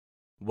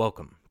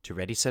Welcome to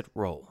Ready, Set,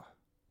 Roll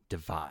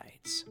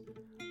Divides.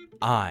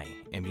 I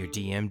am your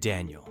DM,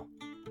 Daniel,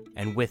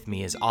 and with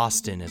me is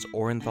Austin as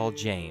Orenthal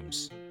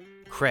James,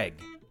 Craig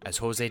as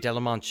Jose de la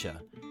Mancha,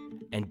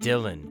 and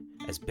Dylan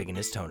as Big in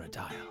his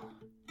Tonadile.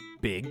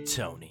 Big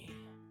Tony.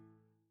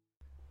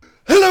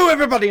 Hello,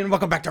 everybody, and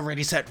welcome back to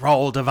Ready, Set,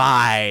 Roll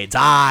Divides.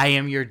 I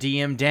am your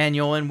DM,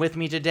 Daniel, and with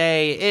me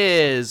today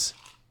is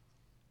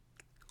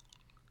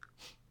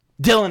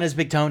Dylan as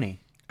Big Tony.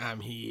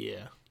 I'm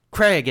here.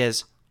 Craig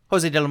as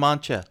Jose de la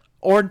Mancha.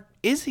 Or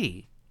is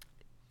he?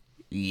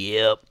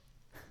 Yep.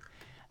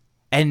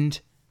 And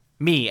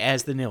me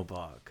as the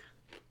Nilbog.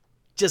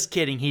 Just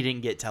kidding, he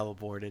didn't get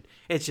teleported.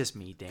 It's just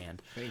me,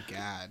 Dan. Thank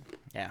God.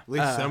 Yeah. At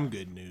least some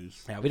good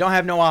news. Yeah, we don't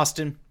have no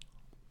Austin.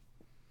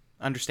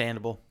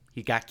 Understandable.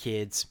 You got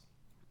kids.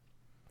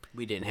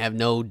 We didn't have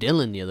no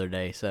Dylan the other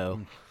day,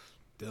 so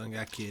Dylan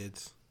got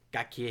kids.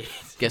 Got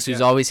kids. guess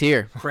who's always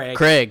here?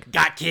 Craig.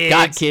 Got kids.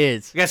 Got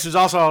kids. Guess who's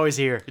also always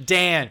here?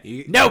 Dan.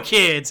 No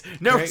kids.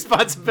 No Craig-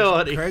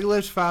 responsibility. Craig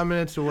lives 5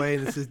 minutes away,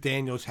 and this is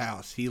Daniel's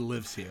house. He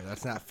lives here.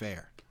 That's not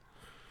fair.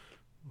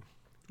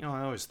 You know,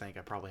 I always think I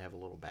probably have a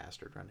little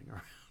bastard running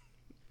around.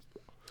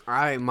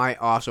 I might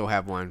also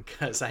have one.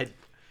 Because I...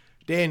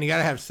 Dan, you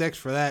gotta have sex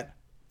for that.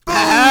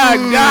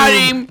 Got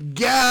him!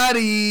 Got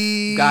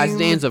him! Guys,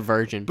 Dan's a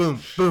virgin. Boom,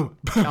 boom,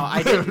 boom. No,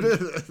 I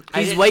didn't.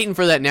 He's waiting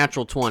for that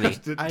natural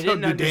 20. I Don't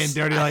didn't do Dan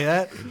dirty like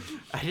that.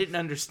 I didn't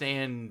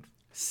understand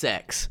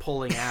Sex.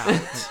 pulling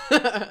out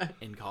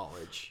in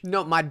college.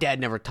 No, my dad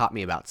never taught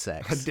me about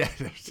sex.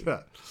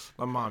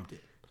 My mom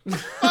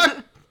did.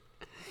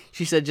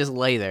 She said just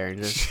lay there and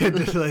just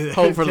Just like that.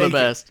 hope for the Take it.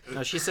 best.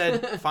 No, she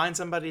said, find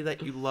somebody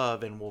that you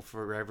love and will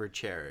forever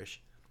cherish.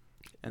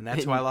 And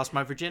that's who I lost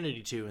my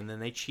virginity to, and then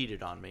they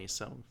cheated on me,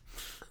 so...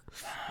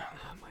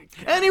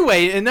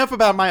 Anyway, enough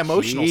about my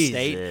emotional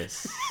state.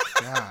 Jesus.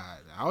 God,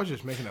 I was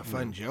just making a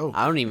fun joke.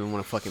 I don't even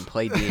want to fucking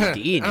play D&D I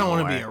anymore. don't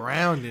want to be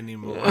around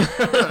anymore.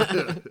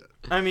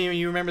 I mean,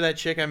 you remember that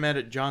chick I met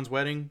at John's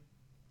wedding?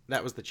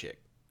 That was the chick.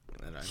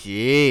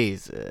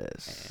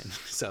 Jesus.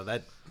 So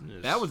that...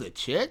 That was a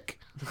chick?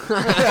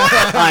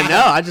 I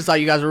know. I just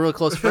thought you guys were real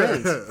close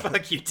friends.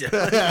 Fuck you,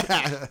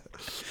 Dylan.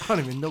 I don't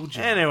even know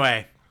John.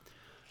 Anyway,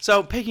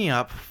 so picking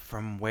up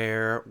from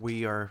where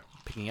we are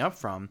picking up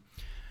from,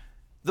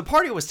 the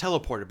party was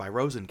teleported by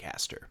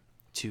Rosencaster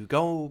to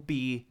go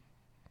be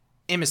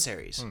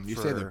emissaries. You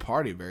for say the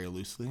party very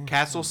loosely.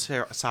 Castle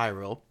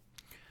Cyril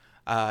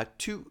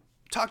to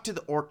talk to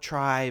the orc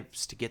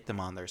tribes to get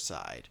them on their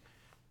side.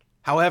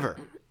 However,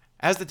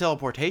 as the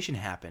teleportation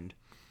happened,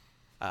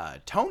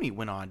 Tony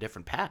went on a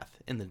different path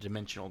in the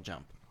dimensional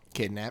jump.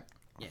 Kidnap.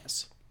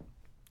 Yes.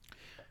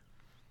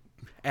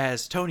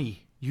 As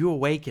Tony, you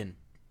awaken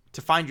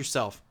to find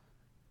yourself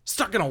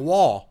stuck in a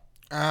wall.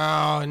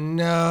 Oh,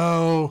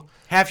 no.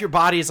 Half your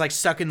body is like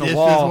stuck in the This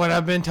wall. is what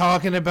I've been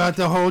talking about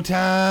the whole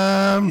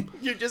time.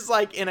 You're just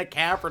like in a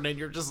cavern and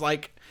you're just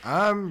like...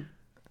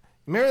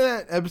 Remember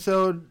that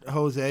episode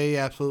Jose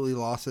absolutely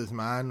lost his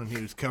mind when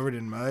he was covered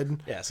in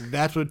mud? Yes.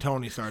 That's what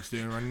Tony starts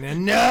doing running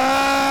in.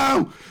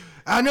 No!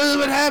 I knew this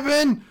would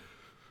happen!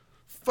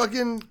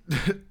 Fucking,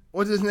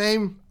 what's his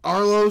name?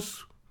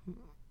 Arlos?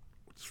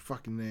 What's his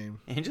fucking name?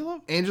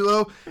 Angelo?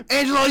 Angelo,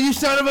 you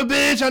son of a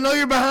bitch! I know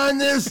you're behind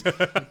this!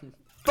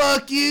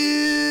 Fuck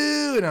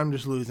you! And I'm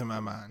just losing my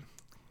mind.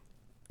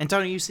 And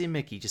Tony, you see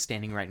Mickey just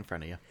standing right in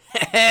front of you.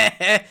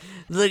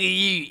 Look at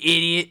you,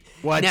 idiot.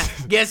 What? Now,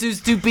 guess who's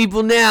two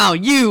people now?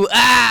 You.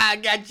 I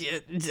got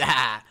you.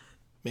 Ah.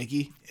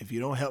 Mickey, if you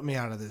don't help me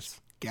out of this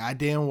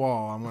goddamn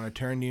wall, I'm gonna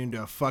turn you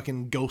into a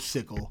fucking ghost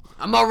sickle.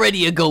 I'm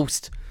already a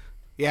ghost.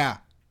 Yeah.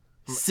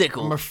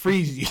 Sickle. I'm gonna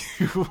freeze you.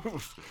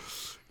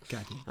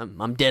 God,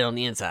 I'm dead on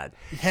the inside.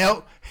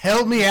 help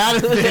me out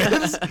of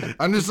this.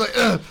 I'm just like,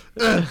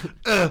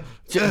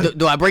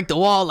 Do I break the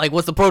wall? Like,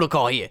 what's the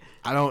protocol here?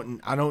 I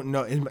don't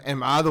know.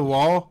 Am I the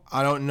wall?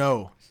 I don't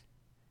know.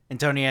 And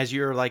Tony, as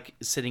you're like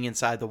sitting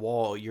inside the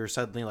wall, you're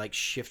suddenly like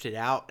shifted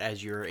out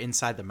as you're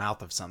inside the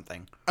mouth of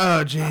something.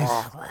 Oh, jeez.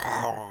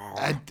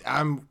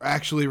 I'm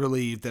actually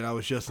relieved that I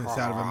was just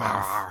inside of a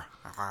mouth.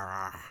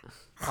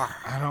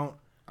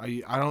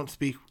 I don't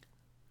speak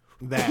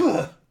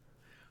that.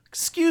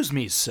 Excuse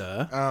me,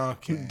 sir.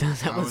 Okay.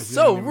 That was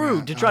so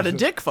rude to try to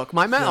dick fuck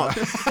my mouth.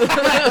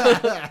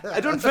 I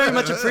don't very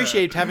much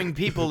appreciate having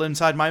people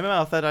inside my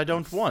mouth that I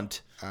don't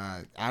want.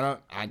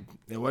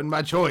 It wasn't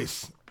my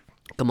choice.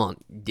 Come on,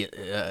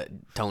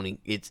 Tony.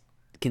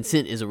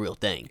 Consent is a real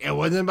thing. It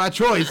wasn't my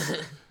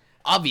choice.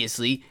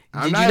 Obviously,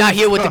 I'm did not you not even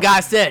hear what the supposed- guy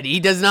said? He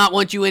does not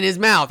want you in his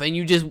mouth, and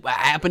you just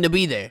happen to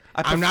be there.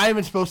 I'm not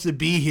even supposed to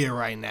be here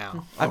right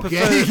now. I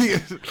Okay?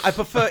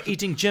 prefer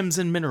eating gems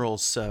and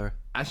minerals, sir.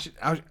 I should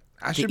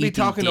be eating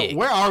talking to. dick.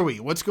 Where are we?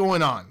 What's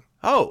going on?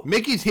 Oh.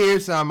 Mickey's here,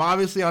 so I'm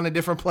obviously on a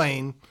different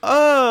plane.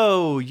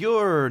 Oh,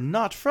 you're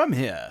not from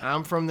here.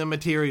 I'm from the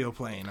material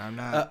plane. I'm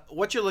not.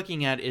 What you're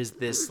looking at is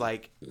this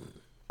like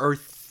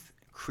earth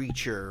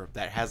creature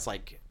that has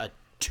like a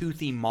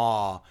toothy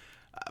maw,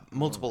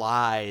 multiple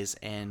eyes,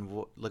 and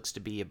what looks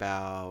to be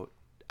about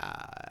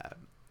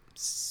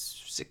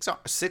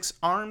six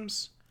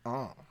arms.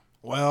 Oh.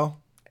 Well,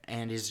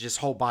 and his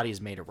whole body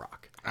is made of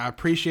rock. I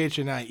appreciate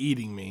you not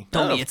eating me.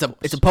 Tony, of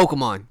it's a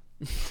Pokemon.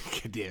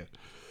 Damn.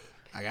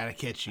 I gotta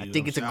catch you. I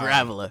think it's a sorry.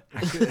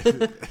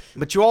 Graveler.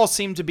 But you all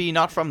seem to be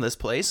not from this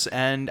place,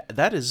 and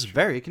that is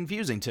very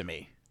confusing to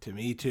me. To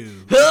me too.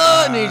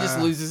 And he just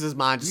loses his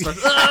mind. Just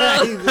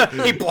starts,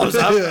 He blows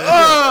up.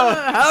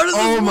 how does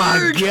this Oh my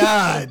work?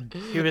 god.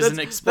 He was an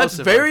That's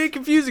explosive. very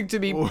confusing to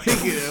me.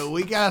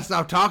 We gotta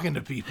stop talking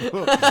to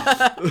people.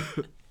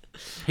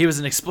 He was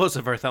an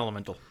explosive earth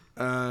elemental.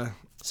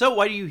 So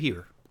why do you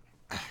here?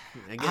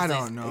 I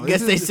don't know. I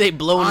guess they say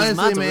blowing his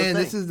honestly, mind's a real man,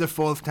 thing. this is the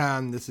 4th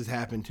time this has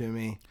happened to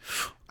me.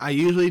 I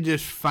usually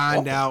just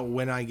find out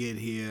when I get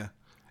here.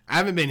 I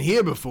haven't been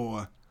here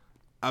before.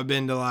 I've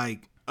been to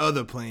like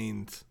other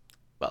planes,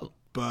 Well,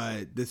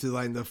 but this is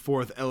like the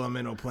 4th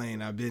elemental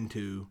plane I've been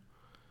to.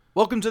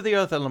 welcome to the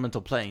earth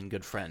elemental plane,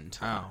 good friend.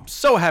 Oh. I'm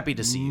so happy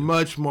to see you.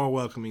 Much more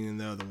welcoming than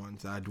the other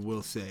ones, I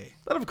will say.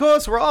 But of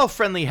course, we're all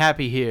friendly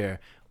happy here.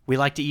 We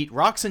like to eat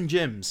rocks and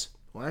gems.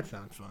 Well, that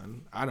sounds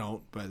fun. I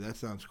don't, but that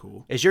sounds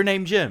cool. Is your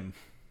name Jim?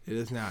 It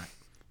is not.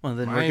 Well,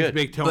 then My we're name's good.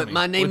 Big Tony. But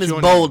my name What's is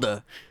your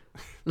Boulder.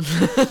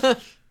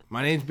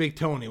 My name's Big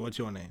Tony. What's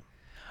your name?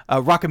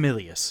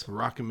 Rockamilius.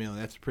 Rockamillion.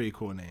 That's a pretty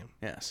cool name.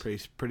 Yes.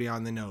 Pretty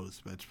on the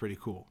nose, but it's pretty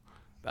cool.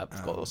 Of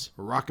course.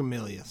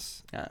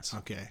 Rockamilius. Yes.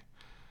 Okay.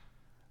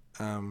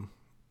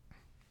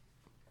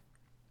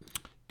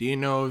 Do you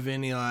know of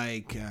any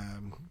like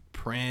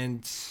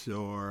prints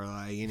or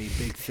like any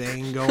big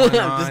thing going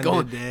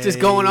on today? just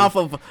going off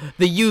of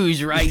the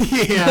huge, right?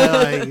 Yeah,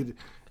 like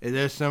is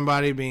there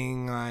somebody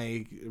being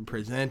like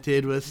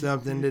presented with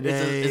something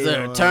today? Is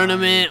there a or,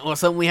 tournament or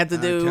something we have to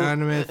like, a do?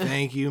 tournament.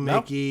 Thank you,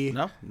 Mickey.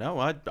 No,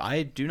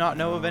 I do not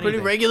know of anything.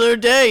 Pretty regular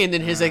day, and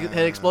then his head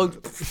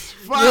explodes.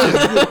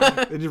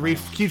 Fuck! It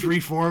just keeps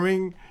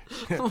reforming.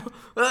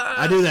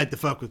 I do that to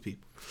fuck with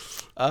people.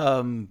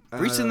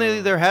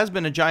 Recently there has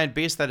been a giant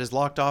beast that has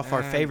locked off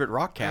our favorite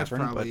rock That's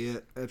cavern, but probably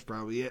it. That's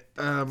probably it.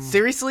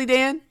 Seriously,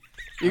 Dan?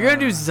 You're gonna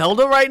do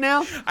Zelda right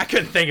now? I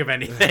couldn't think of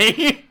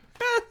anything.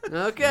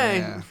 Okay.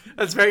 Yeah.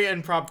 That's very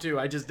impromptu.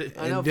 I just did.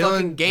 I know And Dylan-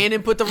 fucking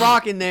Ganon put the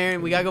rock in there,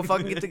 and we gotta go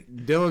fucking get the.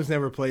 Dylan's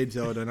never played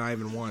Zelda, not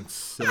even once.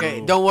 So. Okay,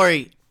 don't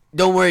worry,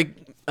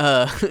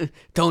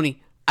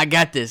 Tony. I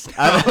got this.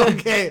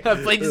 Okay.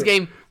 I've played this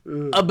game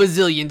a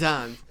bazillion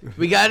times.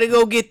 We gotta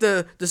go get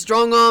the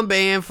strong arm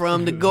band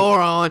from the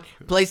Goron,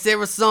 play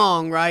Sarah's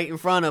song right in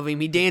front of him.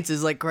 He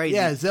dances like crazy.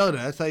 Yeah, Zelda.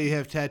 That's how you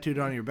have tattooed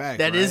on your back.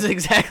 That right? is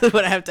exactly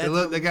what I have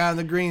to. The guy in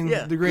the green,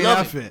 Yeah, the green love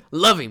outfit. Him.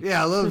 Love him.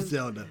 Yeah, I love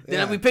Zelda. Then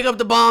Yeah. we pick up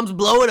the bombs,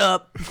 blow it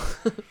up.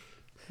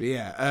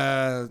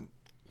 Yeah.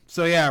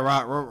 So yeah,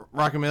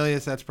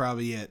 Rockamilius. That's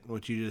probably it.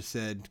 What you just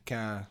said,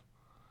 kind of.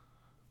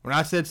 When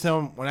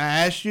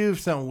I asked you if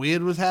something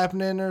weird was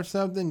happening or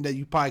something, that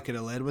you probably could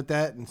have led with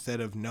that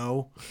instead of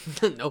no.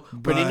 No,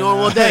 pretty But,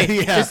 normal day.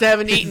 yeah. Just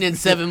haven't eaten in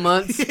 7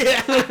 months.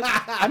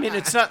 I mean,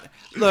 it's not.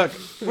 Look,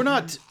 we're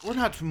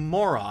not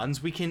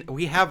morons.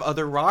 We have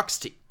other rocks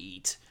to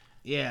eat.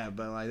 Yeah,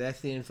 but like that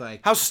seems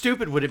like How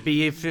stupid would it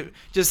be if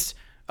just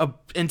an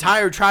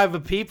entire tribe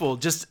of people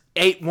just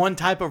ate one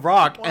type of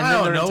rock and I then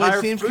don't their know. entire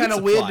It seems food kind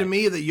of weird supply? to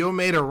me that you're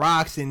made of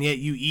rocks and yet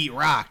you eat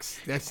rocks.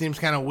 That seems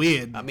kind of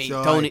weird. I mean,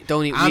 So,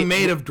 Tony, I'm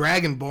made of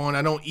Dragonborn.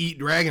 I don't eat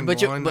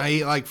Dragonborn. but- I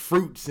eat like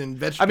fruits and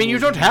vegetables. I mean, you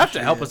don't and have to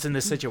shit. help us in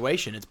this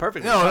situation. It's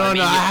perfectly No, fine. no, I mean,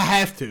 no. I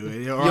have to.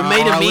 Or You're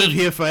made or of I live meat.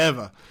 here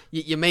forever.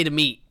 You're made of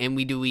meat, and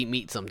we do eat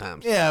meat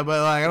sometimes. Yeah,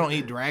 but like I don't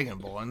eat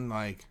Dragonborn.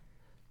 Like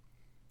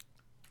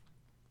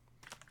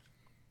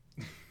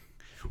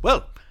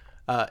Well,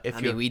 if I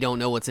you're mean, we don't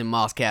know what's in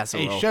Moss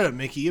Castle. hey, though. shut up,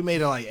 Mickey. You're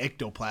made of like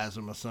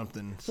ectoplasm or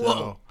something. So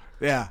Whoa.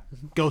 yeah,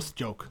 ghost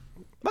joke.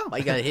 Why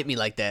you gotta hit me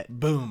like that?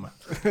 Boom.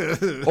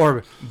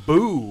 or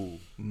boom.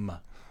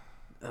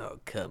 Oh,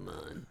 come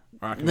on.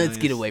 Rockamilius. Let's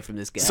get away from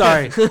this guy.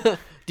 Sorry,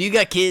 Do you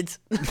got kids?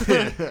 'Cause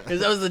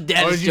that was the Or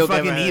deadest did you joke I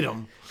fucking ever eat had.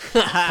 them?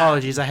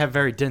 apologies. I have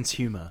very dense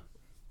humor.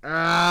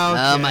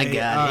 Oh my God,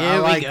 I here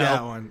we like go.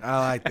 that one. I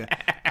like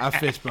that. I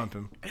fist bump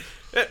him.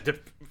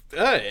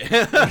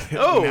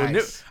 Oh,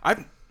 Nice.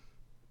 no,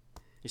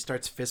 he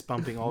starts fist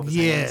bumping all of his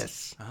hands.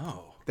 Yes,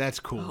 Oh. that's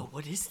cool. Oh,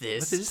 what is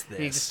this? What is He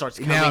this? just starts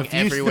Now, coming if you-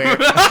 everywhere.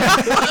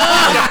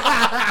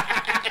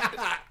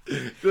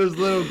 Those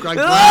little like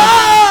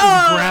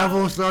Ah!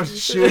 gravel starts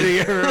shooting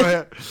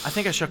everywhere. I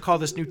think I should call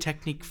this new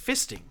technique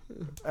fisting.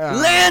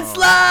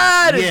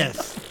 Landslide!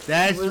 Yes,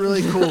 that's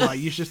really cool. Like,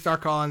 you should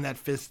start calling that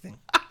fisting.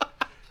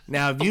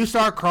 Now, if you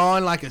start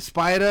crawling like a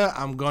spider,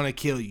 I'm gonna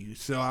kill you.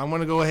 So I'm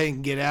gonna go ahead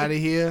and get out of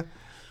here.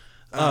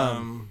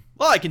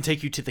 Well, I can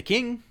take you to the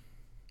king.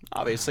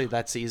 Obviously,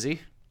 that's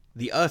easy.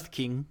 The Earth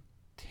King.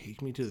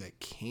 Take me to the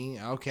king.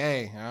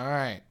 Okay, all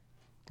right,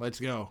 let's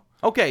go.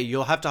 Okay,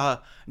 you'll have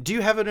to. Do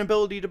you have an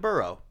ability to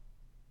burrow?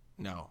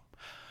 No.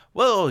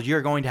 Well,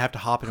 you're going to have to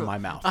hop into my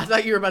mouth. I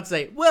thought you were about to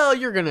say, well,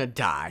 you're gonna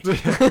die.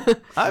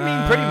 I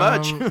mean, pretty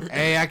much.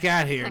 Hey, I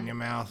got hair in your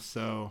mouth,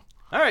 so.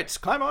 All right,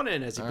 just climb on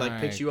in as he like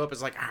picks right. you up.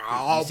 It's like,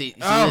 oh, See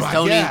Oh this, my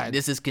Tony? God.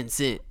 This is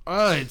consent.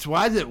 Why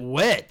is it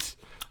wet?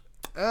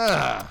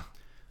 Ugh.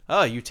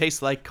 oh, you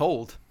taste like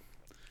cold.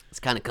 It's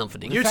kind of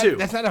comforting. You too.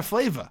 That's not a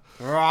flavor.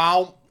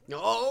 Oh.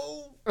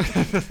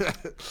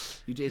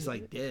 You taste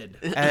like dead.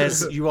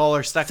 As you all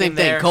are stuck Same in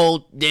thing. there,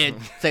 Cold, dead.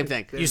 Same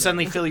thing. you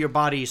suddenly feel your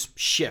bodies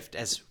shift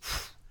as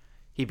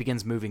he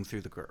begins moving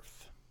through the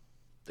girth.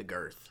 The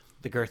girth.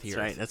 The girthy That's earth.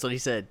 right. That's what he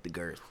said. The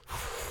girth.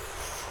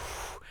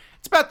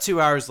 It's about 2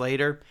 hours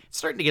later. It's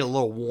starting to get a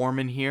little warm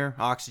in here.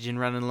 Oxygen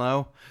running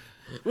low.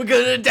 We're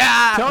gonna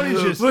die.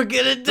 We're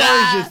gonna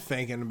die. Tony's just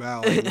thinking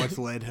about like, what's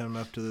led him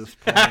up to this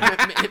point.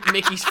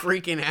 Mickey's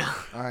freaking out.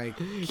 Like,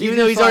 Even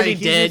though he's already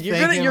dead,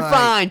 you're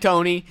fine,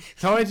 Tony.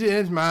 Tony's in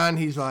his mind.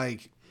 He's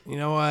like, you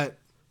know what?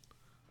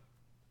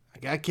 I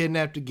got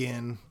kidnapped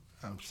again.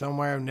 I'm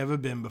somewhere I've never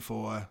been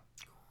before.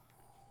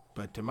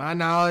 But to my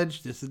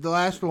knowledge, this is the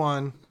last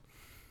one.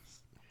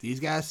 These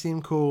guys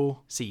seem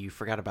cool. See, you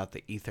forgot about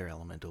the ether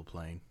elemental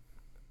plane.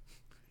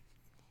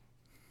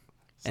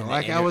 So And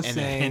like the I was and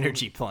saying, the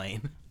energy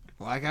plane.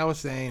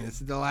 this is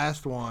the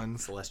last one.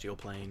 Celestial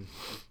plane.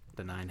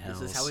 The nine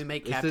hells. This is how we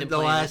make This Captain is the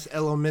Planet. last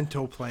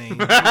elemental plane.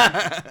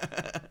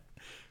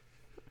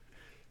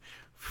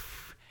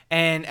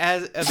 And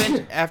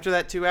after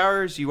that 2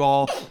 hours, you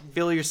all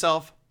feel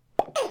yourself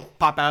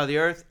pop out of the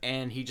earth,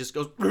 and he just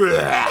goes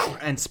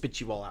and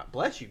spits you all out.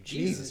 Bless you,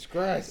 Jesus.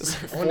 Christ.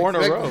 4 in a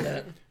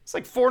row. It's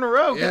like 4 in a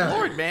row. Yeah. Good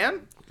Lord, man.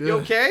 You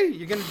Good. okay?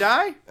 You gonna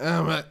die?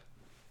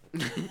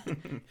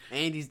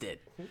 And he's dead.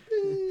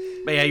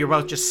 But yeah, you're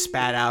both just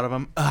spat out of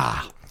him.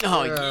 Ah.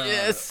 Oh,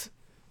 yes.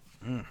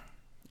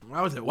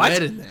 Why was it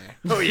wet in there?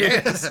 Oh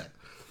yes.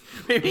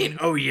 What do you mean?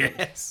 Oh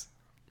yes.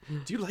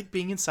 Do you like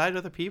being inside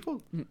other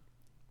people?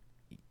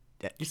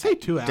 You say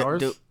 2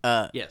 hours?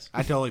 Yes.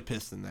 I totally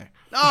pissed in there.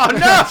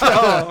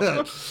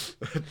 Oh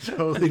no!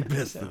 Totally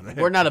pissed in there.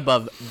 We're not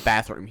above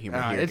bathroom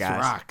humor here, It's guys.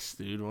 rocks,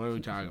 dude. What are we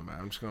talking about?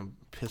 I'm just gonna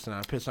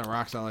piss on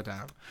rocks all the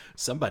time.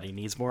 Somebody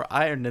needs more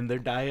iron in their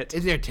diet.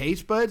 Is there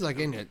taste buds like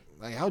in it?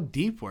 Like how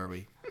deep were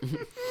we?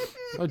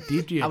 How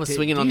deep do you? I was ta-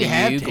 swinging do on you the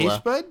have Ugla.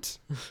 taste buds?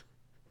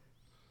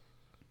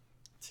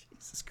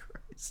 Jesus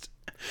Christ.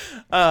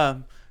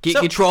 Get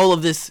So- control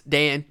of this,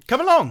 Dan.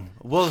 Come along.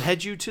 We'll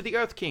head you to the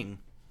Earth King.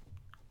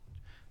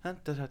 Why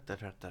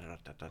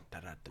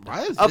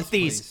is Up this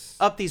these place-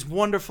 up these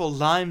wonderful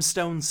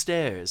limestone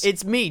stairs.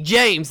 It's me,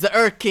 James, the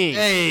Earth King.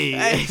 Hey.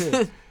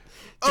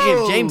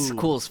 Damn, James is Oh.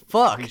 cool as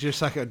fuck. He's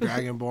just like a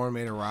dragonborn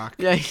made of rock.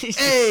 Yeah, he's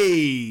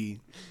Hey.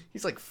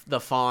 like the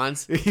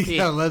Fonz. He's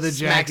got a leather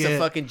smacks jacket. a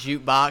fucking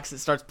jukebox and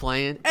starts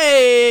playing.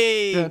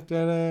 Hey,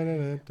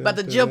 about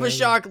to jump a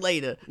shark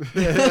later.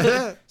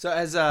 So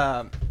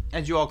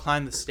as you all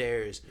climb the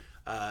stairs,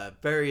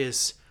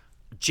 various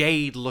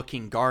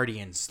jade-looking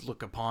guardians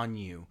look upon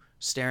you,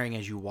 staring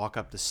as you walk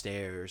up the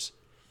stairs.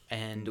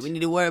 And Do we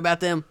need to worry about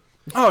them?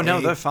 oh no,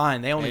 Hey. they're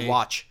fine. They only Hey.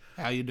 watch.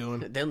 How you doing?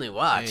 They only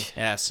watch.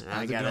 Yes. I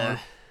How's it gotta. going?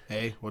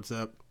 Hey, what's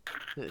up?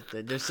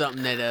 There's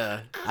something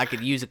that I could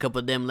use a couple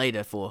of them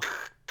later for.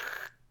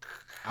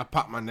 I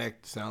popped my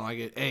neck to sound like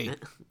it. Hey,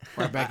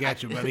 right back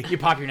at you, buddy. You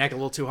pop your neck a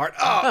little too hard.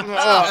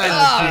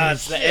 Oh,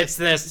 it's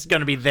this. It's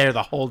gonna be there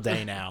the whole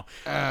day now.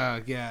 Oh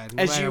god.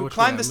 No As matter you which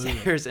climb way the I'm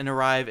moving. stairs and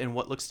arrive in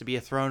what looks to be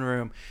a throne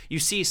room, you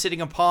see sitting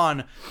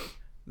upon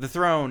the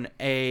throne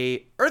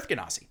a Earth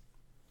Ganassi,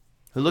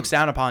 who looks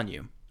down upon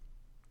you.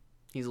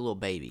 He's a little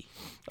baby.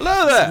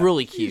 Hello there. It's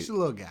really He's cute. a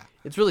little guy.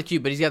 It's really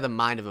cute, but he's got the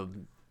mind of a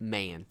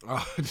man.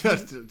 Oh,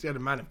 just got a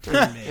mind of 10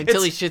 man.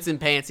 Until he shits in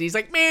pants, and he's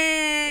like,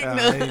 meh.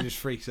 Then he just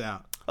freaks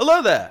out.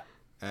 Hello there.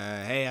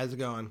 Hey, how's it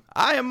going?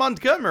 I am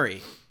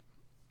Montgomery.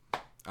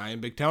 I am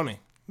Big Tony.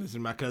 This is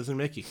my cousin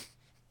Mickey.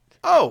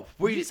 Oh,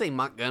 Did you say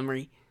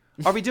Montgomery?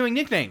 are we doing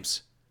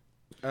nicknames?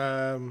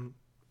 I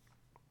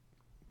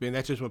mean,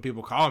 that's just what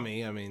people call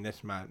me. I mean,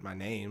 that's my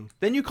name.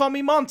 Then you call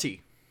me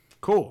Monty.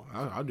 Cool.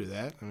 I'll do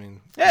that. I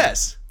mean,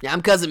 Yes. Yeah,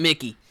 I'm cousin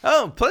Mickey.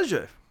 Oh,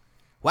 pleasure.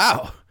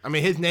 Wow. I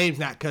mean, his name's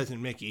not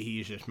cousin Mickey.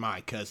 He's just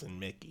my cousin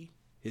Mickey.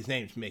 His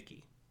name's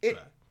Mickey.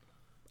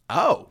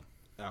 Oh.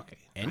 Okay.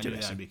 I knew Interesting.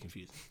 that'd be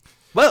confusing.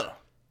 Well,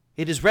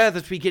 it is rare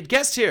that we get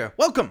guests here.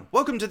 Welcome.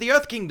 Welcome to the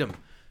Earth Kingdom.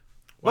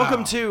 Welcome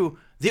Wow. to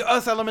the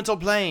Earth Elemental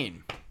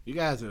Plane. You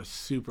guys are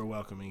super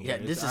welcoming here.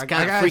 Yeah, this is I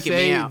kinda gotta freaking me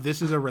say, out.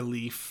 This is a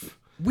relief.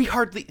 We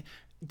hardly...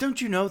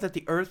 Don't you know that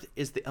the Earth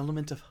is the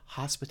element of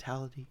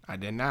hospitality? I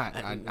did not.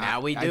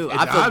 Now we do. it's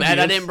I feel bad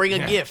I obvious. didn't bring a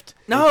Yeah. gift.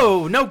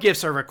 No, no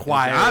gifts are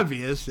required. It's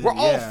obvious. We're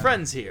all yeah.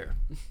 friends here.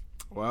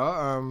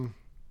 Well,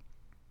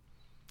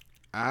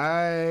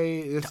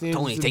 this seems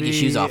Tony, to take your be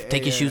shoes off.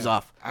 Take your shoes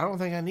off. I don't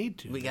think I need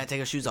to. We gotta take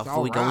our shoes off It's before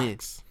all we go in.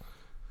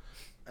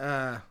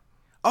 rocks.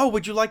 Oh,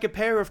 would you like a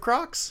pair of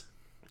Crocs?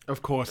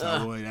 Of course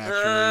I would,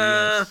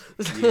 actually.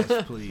 Yes,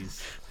 yes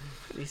please.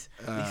 These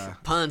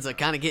puns are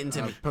kind of getting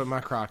to me. Put my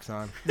Crocs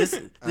on. This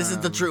is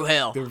the true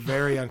hell. They're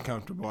very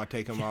uncomfortable. I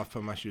take them off,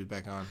 put my shoes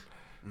back on.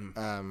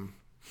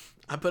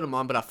 I put them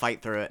on, but I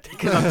fight through it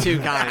because I'm too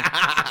kind.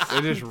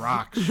 They're just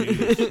rock shoes.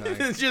 Like,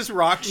 It's just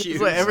rock shoes.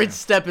 It's like every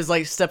step is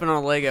like stepping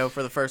on a Lego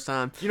for the first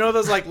time. You know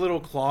those like little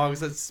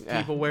clogs that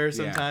people wear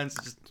sometimes?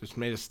 just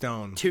made of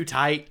stone. Too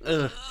tight.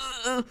 Ugh.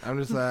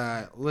 I'm just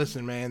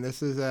listen, man.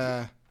 This is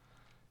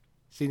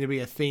seems to be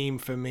a theme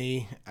for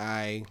me.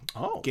 I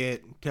Oh.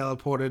 get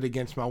teleported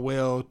against my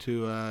will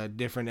to a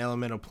different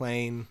elemental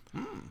plane.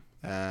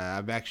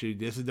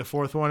 This is the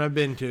fourth one I've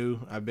been to.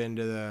 I've been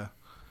to the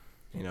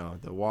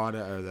water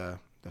or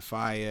the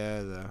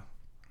fire, the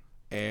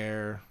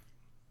air,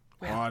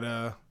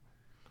 water.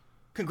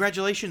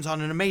 Congratulations on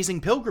an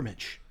amazing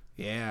pilgrimage.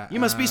 Yeah. You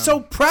must be so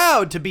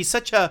proud to be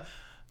such an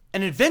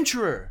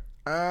adventurer.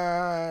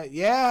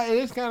 Yeah, it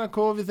is kind of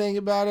cool if you think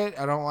about it.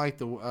 I don't like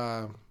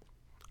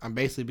I'm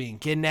basically being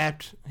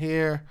kidnapped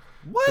here.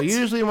 What? So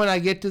usually when I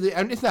get to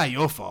it's not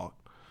your fault,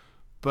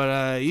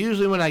 but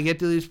usually when I get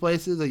to these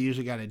places, I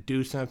usually got to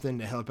do something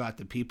to help out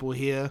the people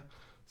here.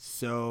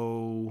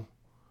 So,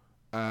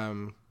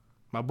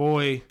 my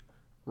boy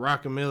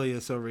Rock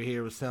Emilius over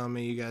here was telling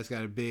me you guys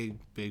got a big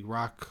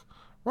rock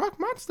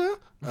monster.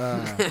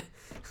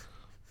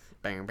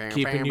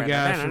 Keeping you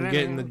guys from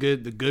getting the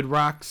good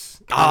rocks.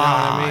 You know what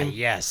I mean?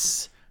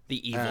 Yes.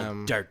 The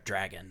evil dirt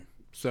dragon.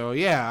 So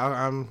yeah,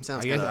 Sounds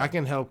I guess good. I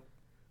can help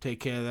take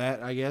care of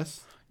that. I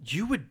guess.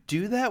 You would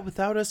do that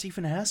without us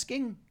even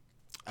asking?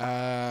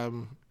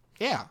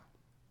 Yeah.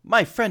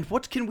 My friend,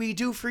 what can we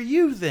do for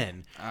you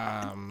then?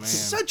 Man.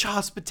 Such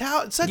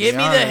hospitality. Get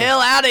me the hell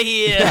out of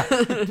here.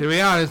 To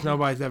be honest,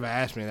 nobody's ever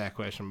asked me that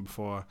question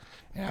before,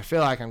 and I feel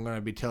like I'm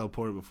gonna be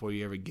teleported before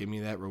you ever give me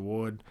that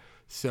reward.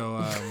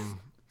 So,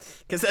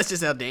 Because that's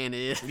just how Dan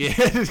is. yeah,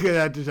 I just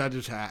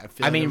feel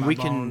I it mean, in my we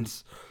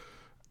bones.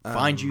 can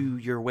find you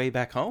your way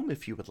back home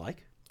if you would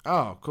like.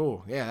 Oh,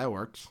 cool. Yeah, that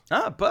works.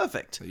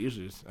 Perfect. So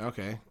usually,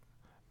 okay.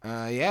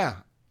 Yeah.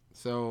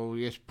 So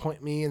you just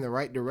point me in the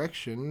right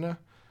direction.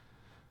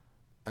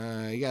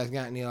 You guys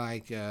got any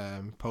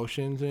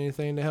potions or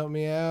anything to help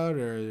me out,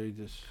 or they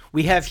just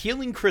We have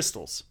healing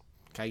crystals.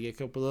 can I get a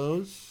couple of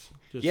those?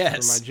 Just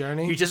Yes. For my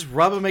journey. You just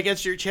rub them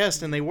against your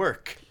chest and they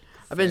work.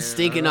 I've been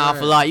stinking all off a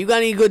right. lot. You got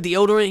any good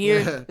deodorant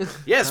here?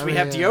 Yes, we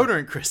have yeah.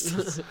 deodorant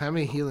crystals. How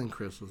many healing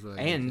crystals? Do I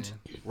get And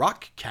there?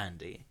 rock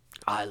candy.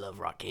 I love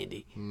rock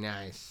candy.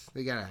 Nice.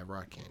 They gotta have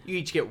rock candy. You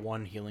each get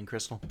one healing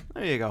crystal.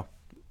 There you go.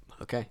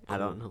 Okay, I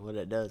don't know what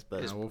it does,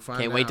 but We'll find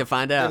can't wait to out.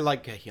 find They're out.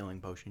 like a healing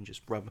potion.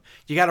 Just rub them.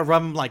 You gotta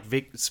rub them like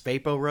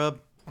Vapo rub.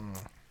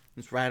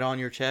 It's right on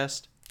your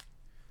chest.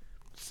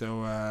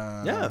 So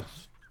Yeah.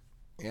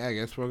 yeah. I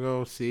guess we'll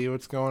go see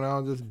what's going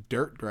on with this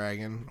dirt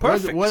dragon.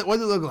 Perfect. What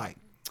does it look like?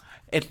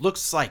 It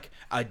looks like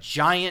a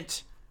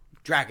giant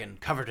dragon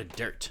covered in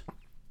dirt.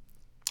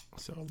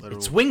 So a little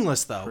It's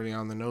wingless though. pretty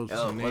on the nose.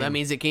 Oh, with the well, that name.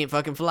 means it can't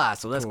fucking fly,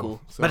 so that's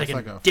cool. So But it's it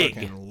can like a dig.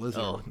 fucking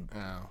lizard. Oh.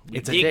 Oh.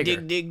 It's a dig,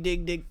 digger.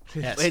 dig.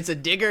 Yes. It's a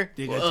digger?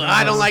 Dig Well, it.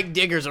 I don't like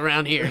diggers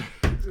around here.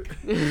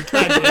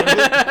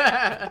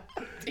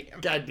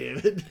 God damn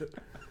it!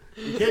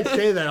 You can't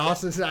say that.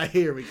 Austin's not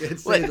here. We can't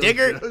say What, those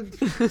digger?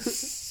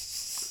 jokes.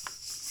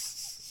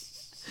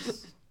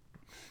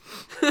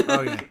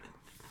 Okay.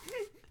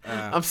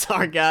 I'm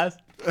sorry, guys.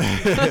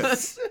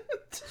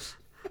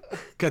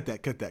 Cut that.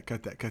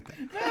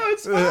 No,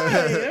 it's fine.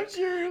 I'm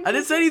sure. I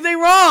didn't say anything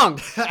wrong.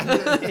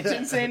 He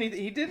didn't say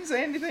anything. He didn't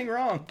say anything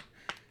wrong.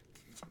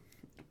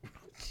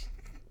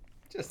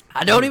 Just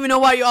I don't even know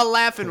why y'all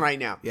laughing right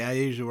now. Yeah, it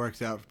usually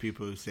works out for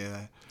people who say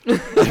that.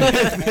 I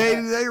didn't say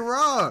anything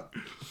wrong.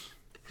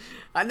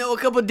 I know a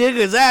couple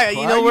diggers.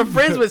 We're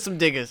friends with some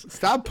diggers.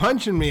 Stop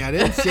punching me. I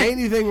didn't say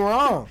anything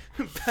wrong.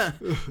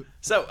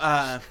 so.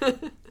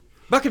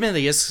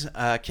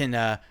 Buckamilius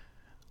can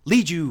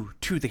lead you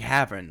to the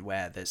cavern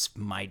where this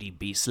mighty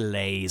beast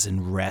lays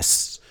and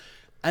rests,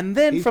 and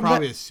then He's from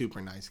probably that, a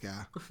super nice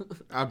guy.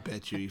 I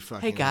bet you he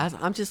fucking. Hey guys,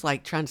 I'm just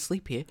like trying to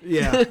sleep here.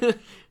 Yeah.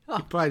 Oh,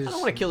 probably I just.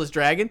 don't want to kill this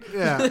dragon.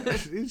 Yeah.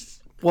 He's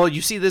well,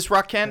 you see this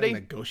rock candy.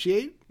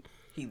 negotiate.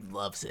 He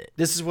loves it.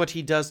 This is what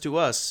he does to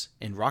us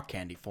in rock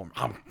candy form,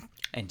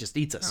 and just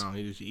eats us. Oh,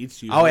 he just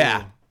eats you. Oh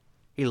yeah,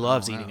 he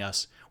loves eating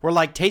us. We're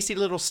like tasty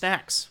little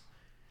snacks,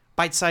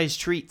 bite-sized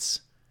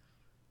treats.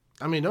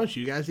 I mean, don't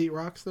you guys eat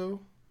rocks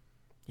though?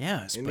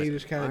 Yes, And but you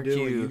just kind of aren't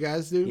do what you- you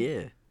guys do.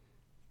 Yeah.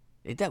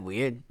 Ain't that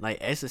weird? Like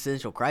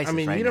existential crisis I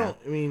mean, right you now. don't.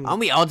 I mean, Aren't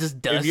we all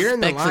just dust, if you're in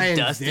the specks of lion's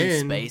dust den,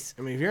 in space?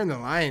 I mean, if you're in the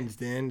lion's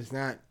den, it's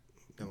not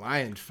the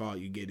lion's fault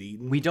you get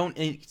eaten. we don't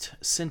eat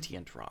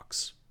sentient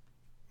rocks.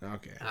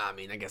 Okay. I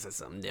mean, I guess that's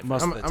something different.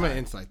 Most I'm of the gonna time.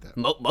 insight that.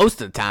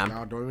 Most of the time.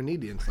 I don't even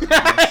need the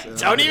insight.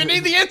 Don't even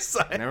need the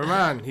inside. Never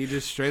mind. He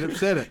just straight up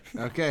said it.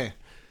 Okay.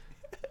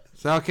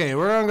 So okay,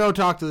 we're gonna go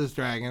talk to this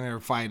dragon or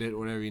fight it,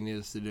 whatever you need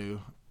us to do.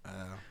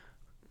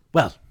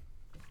 Well,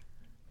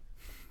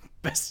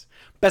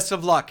 best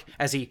of luck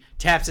as he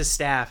taps his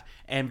staff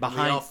and We all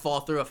behind. fall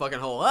through a fucking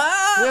hole.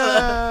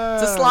 Ah!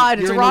 It's a slide.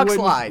 It's You're a in rock wooden-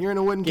 slide. You're in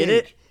a wooden Get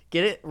cage. it?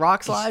 Get it?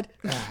 Rock slide?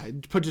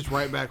 It puts us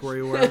right back where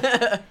you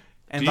were.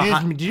 And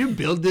Did you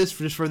build this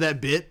just for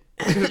that bit?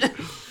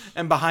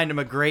 and behind him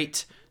a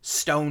great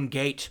stone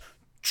gate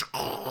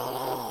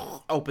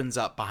opens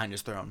up behind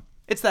his throne.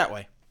 It's that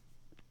way.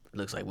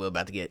 Looks like we're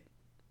about to get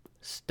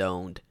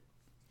stoned.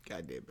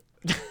 God damn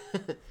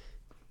it.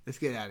 Let's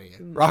get out of here.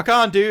 Rock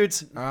on,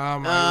 dudes. Let's go.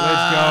 We're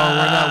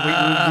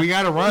not. We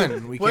gotta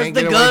run. We Where's can't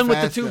the get gun away with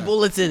the fast 2 enough.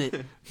 bullets in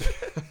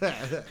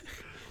it?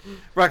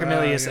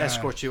 Rockamelius God.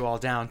 escorts you all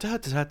down.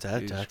 Jesus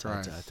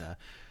Christ.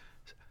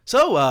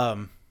 So,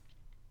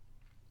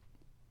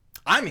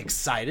 I'm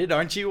excited,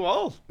 aren't you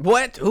all?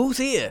 What? Who's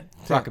here?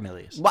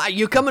 Rockamelius. Why,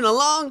 you coming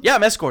along? Yeah,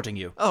 I'm escorting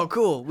you. Oh,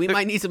 cool. We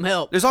might need some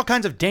help. There's all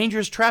kinds of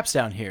dangerous traps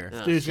down here.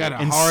 Dude's got a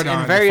And hard and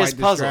on various to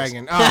fight puzzles. this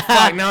dragon. Oh,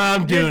 fuck. No,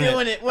 I'm doing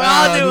doing it. We're Oh,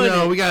 all doing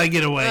no, it. we got to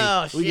get away.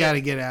 Oh, We shit. got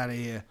to get out of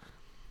here.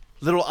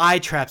 Little eye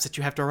traps that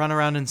you have to run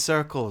around in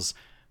circles.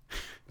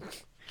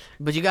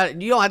 But you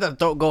don't have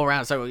to go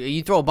around. So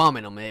you throw a bomb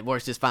in them, it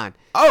works just fine.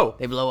 Oh,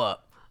 They blow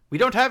up. we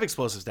don't have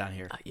explosives down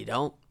here. You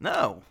don't?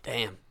 No.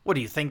 Damn. What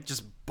do you think?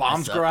 Just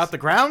bombs That grow sucks. out the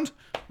ground?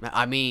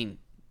 I mean,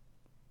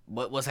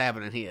 what's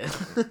happening here?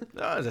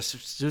 No,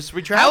 just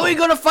we How travel. are we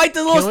gonna fight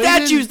the little Can we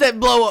statues that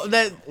blow up?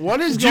 That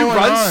What is You going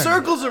run on?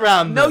 circles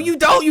around no, them. you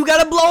don't. You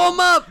gotta blow them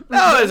up.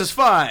 No, this is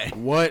fine.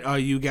 What are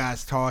you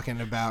guys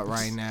talking about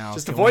right now?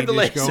 Just Can avoid we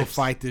the just go lasers.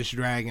 fight this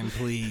dragon,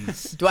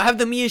 please. Do I have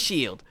the Mia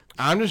shield?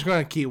 I'm just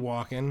going to keep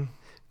walking.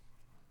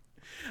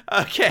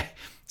 Okay,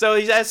 so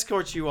he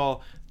escorts you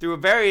all through a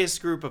various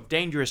group of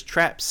dangerous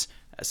traps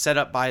set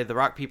up by the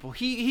rock people.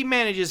 He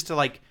manages to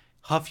like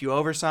huff you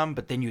over some,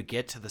 but then you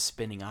get to the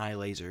spinning eye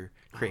laser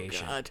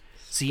creation. God.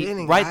 See,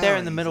 Spinning right eye there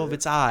in the middle of laser.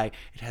 its eye,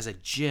 it has a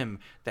gem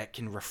that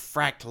can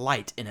refract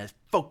light in a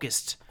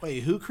focused.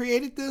 Wait, who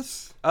created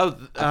this? Oh,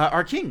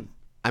 our king.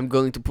 I'm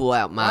going to pull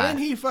out Why didn't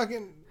my. he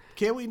fucking...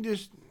 Can't we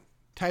just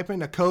type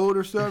in a code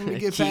or something to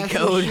get Cheat past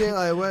code. this shit?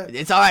 Like, what?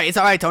 It's all right. It's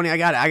all right, Tony. I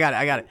got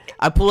it.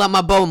 I pull out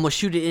my bow and we'll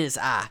shoot it in his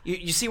eye.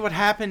 You see what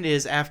happened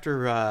is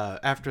after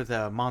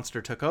the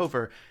monster took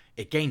over,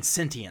 it gained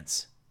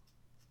sentience,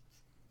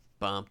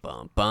 Bum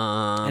bum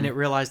bum. and it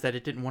realized that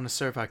it didn't want to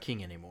serve our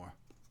king anymore.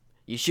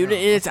 You shoot it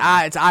in its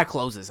eye. Its eye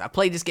closes. I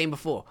played this game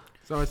before.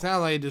 So it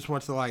sounds like it just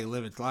wants to, like,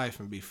 live its life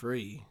and be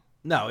free.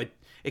 No,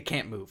 it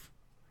can't move.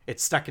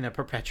 It's stuck in a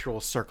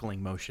perpetual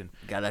circling motion.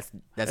 God, that's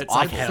It's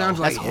awful. like hell. Sounds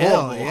like That's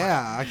hell. horrible.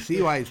 Yeah, I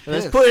see why he's pissed.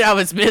 Let's put it out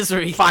of its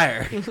misery.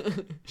 Fire!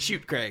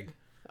 Shoot, Craig.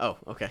 Oh,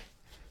 okay.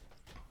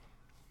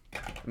 I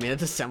mean, that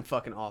does sound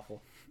fucking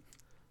awful.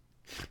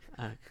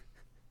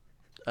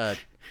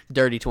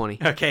 Dirty 20.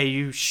 Okay,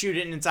 you shoot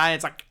it in its eye.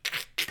 It's like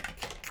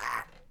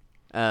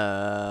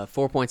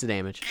 4 points of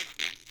damage.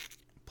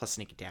 plus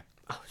sneak attack.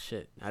 Oh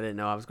shit! I didn't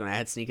know I was gonna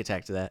add sneak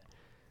attack to that.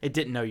 It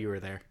didn't know you were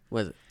there.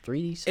 What is it?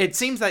 3d6? It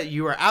seems that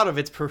you are out of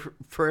its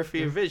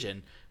peripheral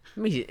vision.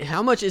 Let me see.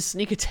 How much is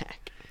sneak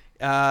attack?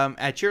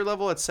 At your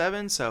level, it's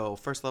 7. So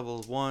first level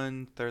is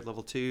 1, third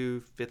level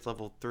 2, fifth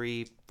level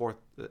 3, fourth,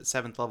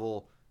 seventh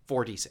level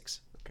 4d6.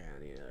 Okay,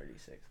 I need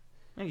 36.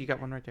 Yeah, you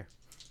got one right there.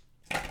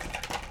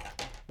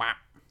 Wow.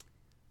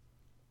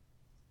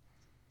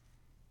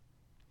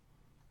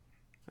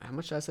 How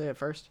much did I say at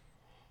first?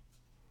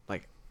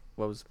 Like,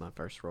 what was my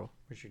first roll?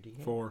 Where's your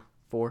d8? 4.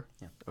 4.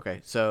 Yeah. Okay,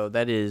 so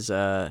that is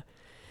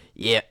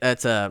yeah,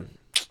 that's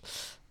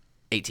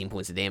 18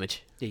 points of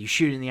damage. Yeah, you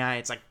shoot it in the eye.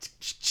 It's like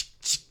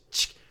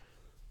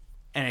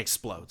and it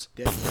explodes.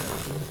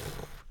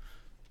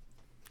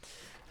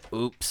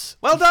 Oops.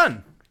 Well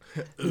done.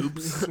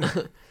 Oops.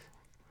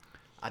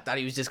 I thought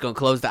he was just gonna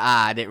close the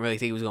eye. I didn't really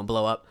think he was gonna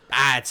blow up.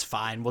 It's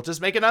fine. We'll just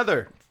make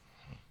another.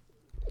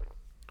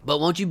 But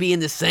won't you be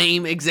in the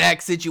same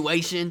exact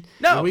situation?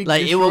 No, We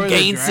Like it will destroy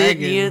the gain dragon.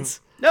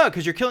 sentience. no,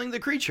 because you're killing the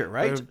creature,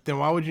 right? Then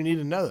why would you need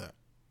another?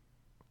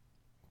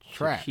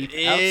 Trap. Keep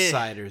Eh.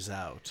 outsiders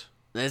out.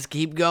 Let's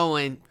keep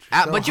going.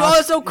 But So you all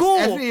are so cool.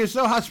 Anthony, you're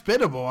so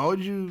hospitable. Why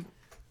would you...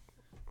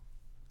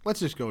 Let's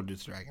just go with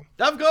this dragon.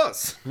 Of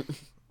course.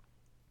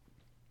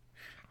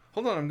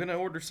 Hold on, I'm gonna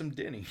order some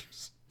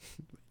Denny's.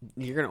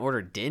 You're gonna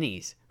order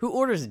Denny's. Who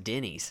orders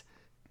Denny's?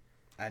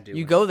 I do.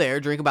 You go there,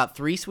 drink about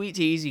 3 sweet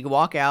teas, you can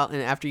walk out,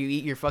 and after you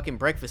eat your fucking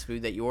breakfast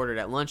food that you ordered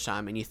at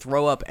lunchtime, and you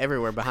throw up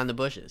everywhere behind the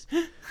bushes.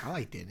 I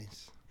like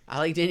Denny's. I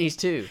like Denny's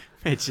too.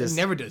 It's just It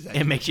never does that.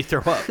 It makes you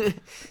throw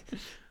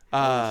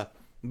up.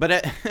 But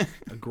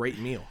A great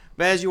meal.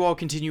 but as you all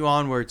continue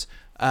onwards,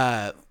 go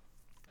ahead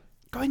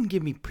and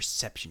give me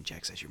perception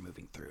checks as you're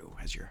moving through,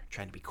 as you're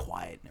trying to be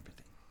quiet and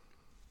everything.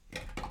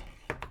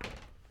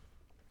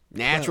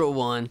 Natural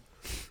one.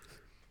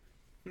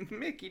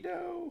 Mickey,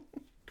 no.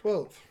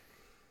 12.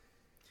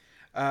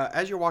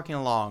 As you're walking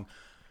along,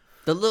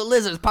 The little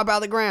lizards pop out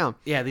of the ground.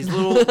 yeah, these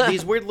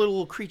weird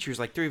little creatures,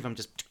 like 3 of them,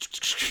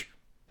 just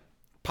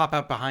pop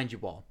out behind you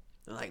all.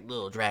 They're like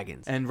little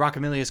dragons. And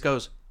Rockamelius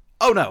goes,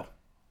 "Oh no!"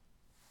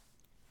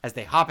 As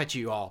they hop at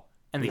you all,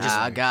 and they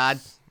just God.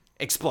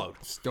 explode.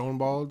 Stone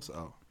balls?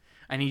 Oh.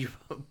 I need you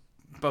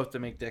both to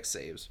make dex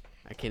saves.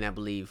 I cannot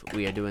believe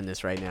we are doing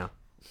this right now.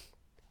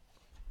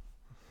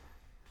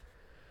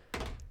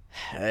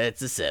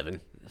 It's a 7.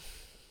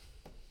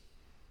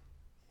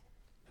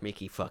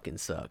 Mickey fucking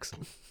sucks.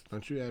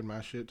 Don't you add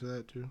my shit to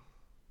that, too?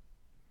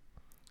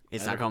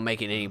 It's not gonna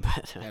make it any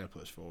better. Add a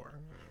 +4.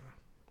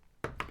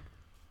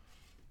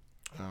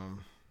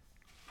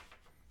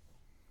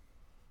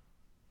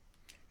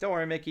 Don't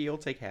worry, Mickey. You'll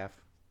take half.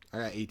 I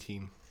got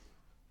 18.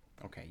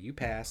 Okay, you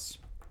pass.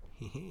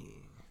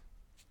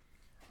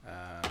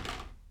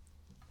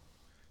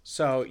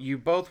 So you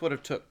both would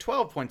have took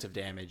 12 points of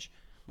damage,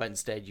 but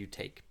instead you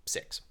take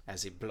 6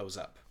 as it blows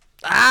up.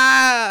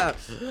 Ah!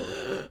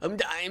 I'm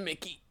dying,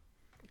 Mickey.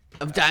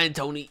 I'm dying,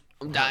 Tony.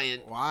 I'm dying.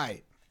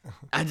 Why?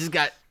 I just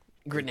got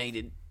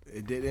grenaded.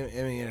 It didn't.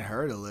 I mean, it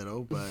hurt a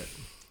little, but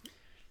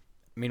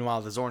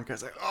Meanwhile, the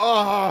Zornk's like,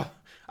 oh,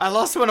 I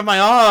lost one of my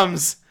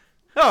arms.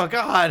 Oh,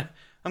 God.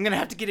 I'm going to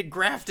have to get it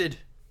grafted.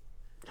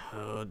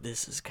 Oh,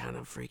 this is kind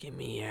of freaking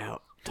me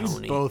out, you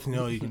Tony. both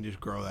know you can just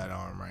grow that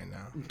arm right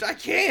now. I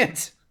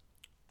can't.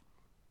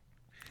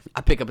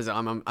 I pick up his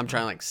arm. I'm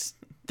trying to, like,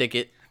 stick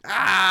it.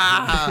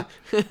 Ah!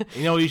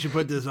 You know where you should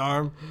put this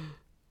arm?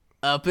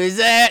 Up his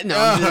ass. No,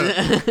 I'm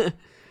just-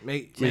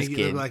 Make Just it look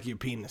kidding. like your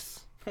penis.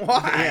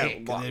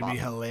 Why? Because it'd be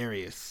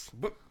hilarious.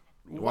 But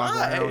Walk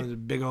around why? with a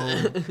big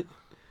old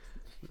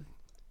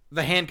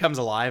The hand comes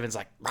alive and it's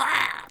like,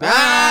 punch.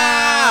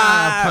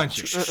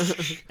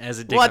 as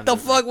it digs What the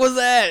under fuck was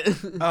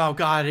that? Oh,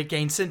 God, it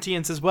gains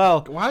sentience as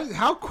well. Why?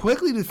 How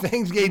quickly do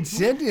things gain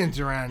sentience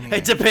around here?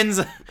 It depends.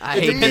 I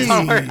It hate depends this.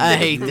 on where. I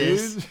hate Dude.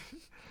 this.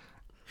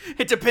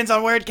 It depends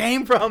on where it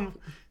came from.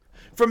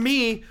 From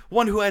me,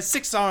 one who has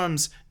 6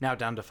 arms, now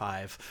down to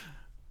 5.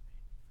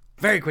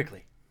 Very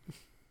quickly.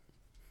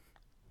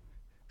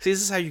 See,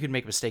 this is how you can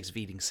make mistakes of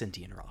eating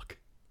sentient rock.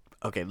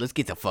 Okay, let's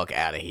get the fuck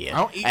out of here I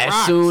don't eat as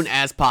rocks. soon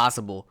as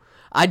possible.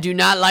 I do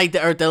not like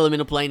the Earth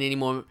Elemental Plane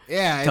anymore.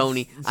 Yeah,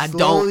 Tony. It's I don't.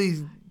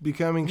 slowly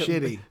becoming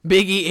shitty.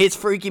 Biggie, it's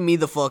freaking me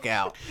the fuck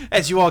out.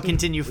 As you all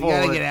continue We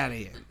forward, gotta get out of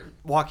here.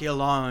 walking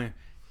along,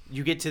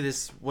 you get to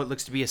this, what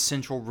looks to be a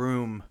central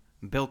room,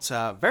 built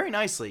very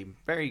nicely,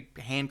 very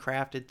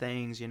handcrafted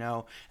things, you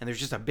know, and there's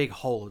just a big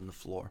hole in the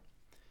floor.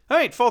 All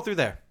right, fall through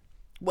there.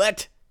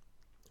 What?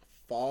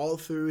 Fall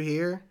through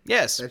here.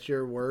 Yes. That's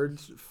your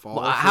words. Fall.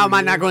 Well, how am I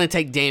through not here? going to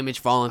take damage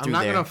falling I'm through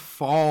not there? gonna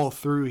fall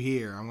through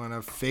here. I'm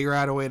gonna figure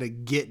out a way to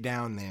get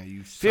down there.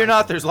 You Fear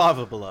not, psycho. there's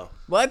lava below.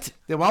 What?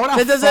 Then why would I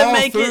That doesn't fall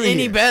make it through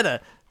any here? better.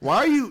 Why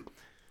are you?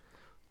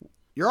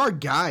 You're our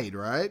guide,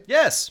 right?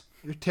 Yes.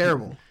 You're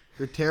terrible.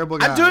 You're a terrible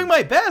guide. I'm doing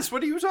my best.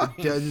 What are you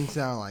talking about? Doesn't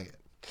sound like it.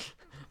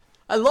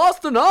 I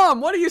lost an arm.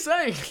 What are you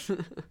saying?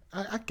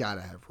 I gotta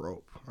have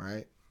rope,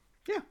 right?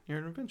 Yeah, you're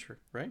an adventurer,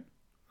 right?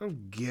 I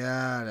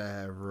gotta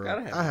have rope.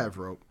 Gotta have I have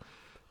rope.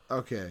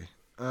 Okay.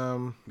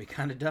 Be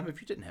kind of dumb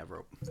if you didn't have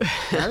rope.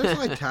 Can I just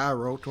like tie a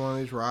rope to one of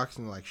these rocks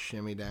and like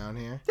shimmy down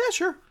here? Yeah,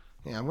 sure.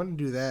 Yeah, I'm gonna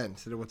do that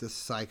instead of what this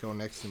psycho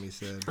next to me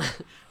said.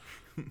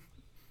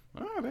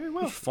 All right, very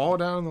well. Fall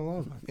down in the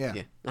lava. Yeah.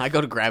 Yeah. I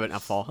go to grab it and I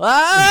fall.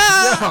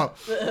 Ah!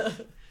 No.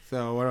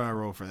 So what do I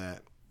roll for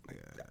that?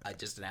 I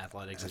just in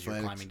athletics as you're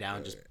Athletics. climbing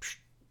down, just.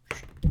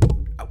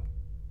 Oh,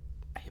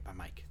 I hit my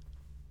mic.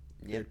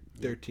 Yep.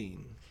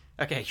 13.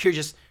 Okay, you're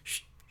just.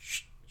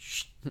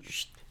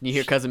 You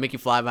hear Cousin Mickey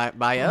fly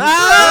by you.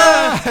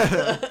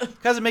 Ah!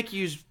 Doesn't make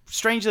you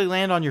strangely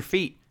land on your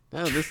feet.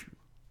 Oh, this.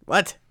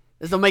 What?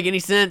 This don't make any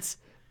sense.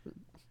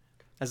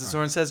 As the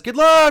Soren says, "Good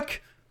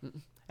luck."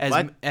 As,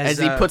 What? As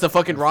he puts a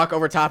fucking rock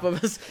over top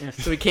of us,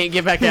 so we can't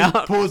get back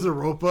out. Pulls the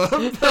rope up.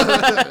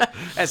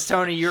 as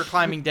Tony, you're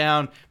climbing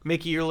down.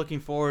 Mickey, you're looking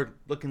forward,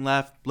 looking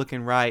left,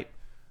 looking right,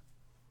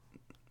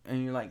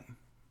 and you're like,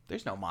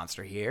 "There's no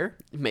monster here."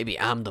 Maybe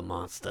I'm the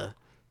monster.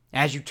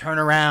 As you turn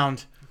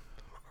around,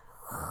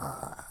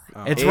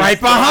 it's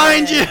right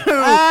behind you.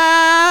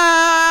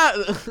 Ah!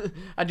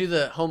 I do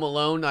the Home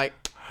Alone like.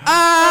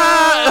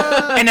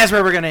 Ah! And that's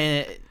where we're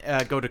gonna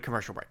go to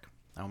commercial break.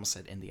 I almost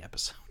said end the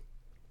episode.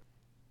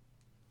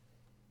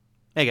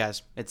 Hey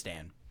guys, it's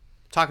Dan,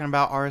 talking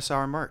about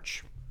RSR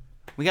merch.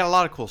 We got a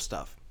lot of cool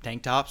stuff: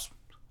 tank tops,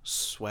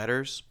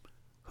 sweaters,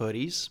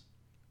 hoodies.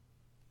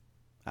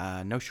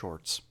 No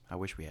shorts. I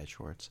wish we had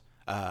shorts.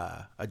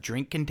 A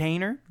drink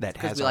container that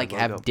has Because we our like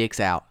logo. have dicks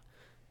out.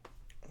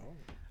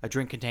 A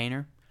drink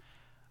container.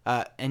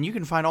 And you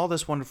can find all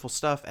this wonderful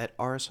stuff at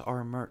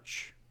RSR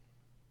merch.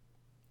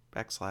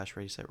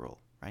 /Ready Set Roll,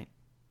 right?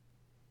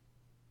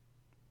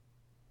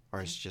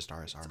 Or it's just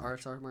RSR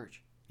merch. RSR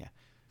merch.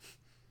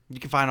 You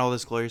can find all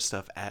this glorious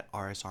stuff at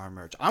RSR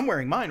merch. I'm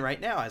wearing mine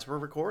right now as we're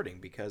recording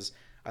because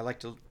I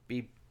like to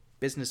be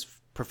business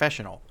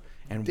professional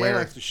and Dan wear.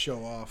 likes to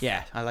show off.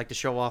 Yeah, I like to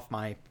show off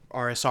my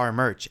RSR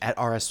merch at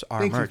Thinks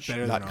it's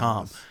better than rsrmerch.com.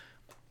 ours.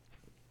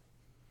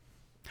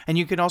 And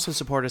you can also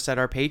support us at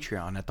our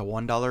Patreon at the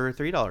 $1 or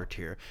 $3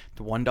 tier.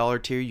 The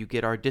 $1 tier, you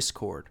get our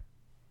Discord.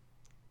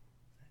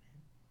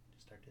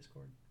 Just our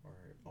Discord or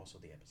also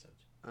the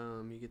episodes?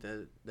 You get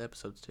the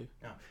episodes too.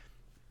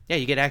 Yeah,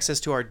 you get access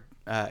to our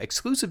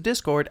exclusive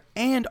Discord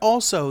and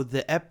also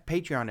the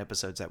Patreon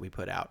episodes that we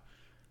put out.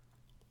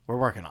 We're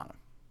working on them.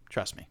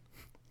 Trust me.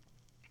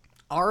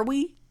 Are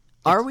we?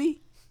 Are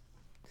we?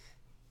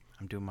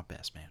 I'm doing my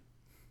best, man.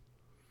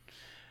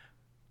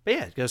 But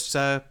yeah, just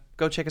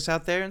go check us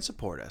out there and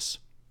support us.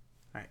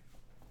 All right.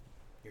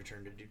 Your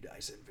turn to do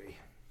dice envy.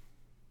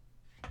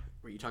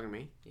 Were you talking to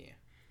me? Yeah.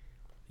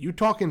 You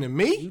talking to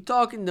me? You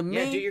talking to me?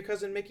 Yeah, do your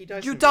cousin Mickey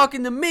dice You envy.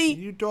 talking to me?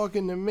 You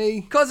talking to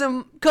me?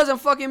 Cousin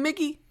fucking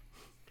Mickey?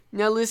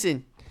 Now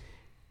listen.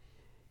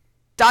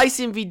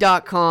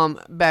 DiceEnvy.com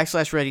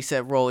 /Ready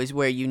Set Roll is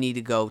where you need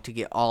to go to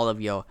get all of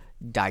your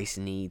dice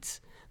needs.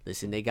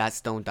 Listen, they got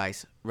stone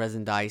dice,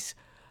 resin dice,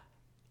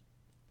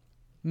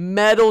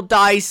 metal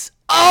dice.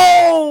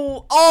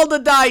 Oh, all the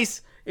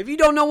dice. If you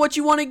don't know what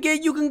you want to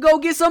get, you can go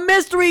get some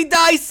mystery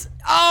dice.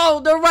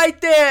 Oh, they're right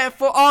there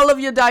for all of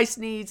your dice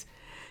needs.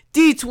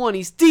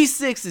 D20s,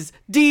 D6s,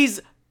 D's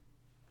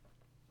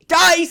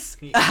dice.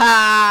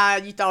 Ah,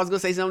 you thought I was going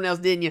to say something else,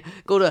 didn't you?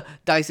 Go to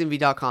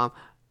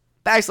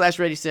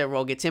diceenvy.com/ready set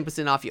roll. Get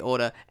 10% off your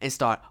order and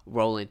start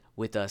rolling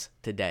with us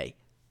today.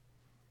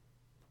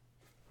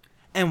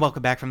 And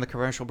welcome back from the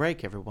commercial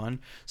break, everyone.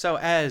 So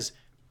as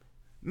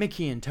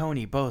Mickey and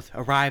Tony both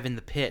arrive in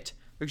the pit,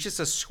 there's just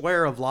a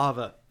square of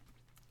lava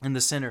in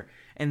the center,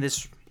 and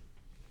this,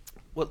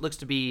 what looks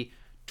to be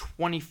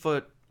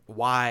 20-foot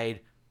wide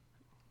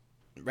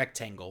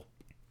rectangle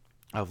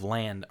of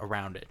land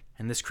around it.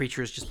 And this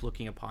creature is just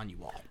looking upon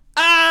you all.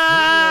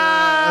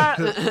 Ah!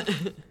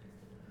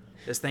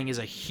 This thing is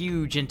a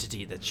huge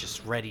entity that's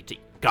just ready to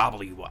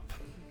gobble you up.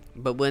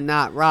 But we're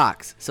not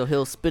rocks, so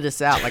he'll spit us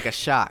out like a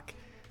shark.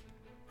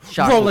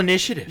 Roll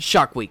initiative.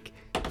 Shark Week.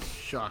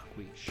 Shark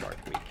Week. Shark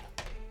Week.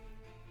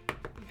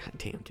 God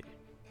damn, dude.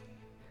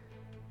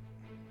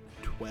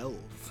 12.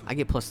 I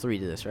get +3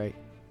 to this, right?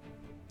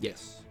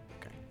 Yes.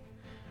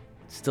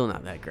 Still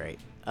not that great.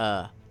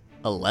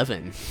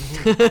 11.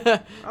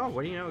 Oh,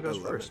 what do you know? It goes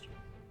 11. first.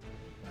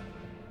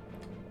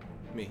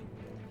 Me.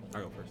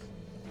 I'll go first.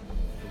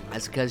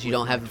 That's because you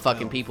don't have the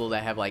fucking people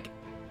that have, like,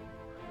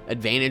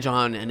 advantage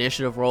on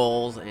initiative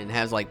rolls and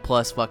has, like,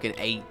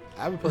 +8.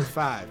 I have a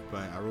 +5,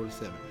 but I rolled a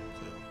 7. So.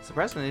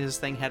 Surprisingly, this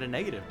thing had a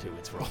negative to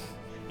its roll.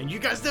 And you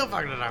guys still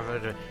fucking it up.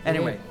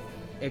 Anyway,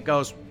 it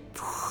goes...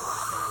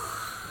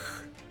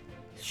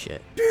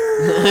 Shit.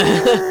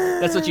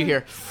 That's what you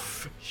hear.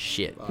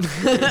 Shit.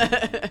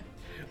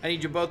 I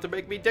need you both to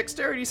make me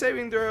dexterity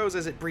saving throws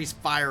as it breathes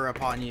fire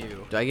upon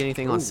you. Do I get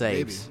anything on Ooh,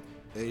 saves?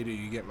 Baby. Yeah, you do.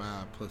 You get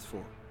my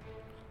 +4.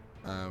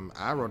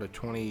 I rolled a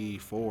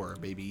 24,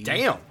 baby.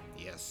 Damn.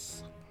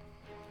 Yes.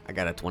 I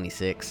got a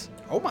 26.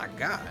 Oh my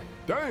god.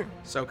 Damn.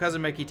 So Cousin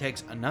Mickey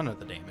takes none of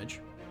the damage.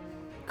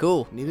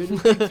 Cool. Neither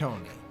did Big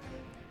Tony.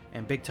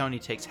 And Big Tony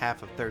takes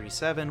half of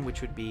 37,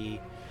 which would be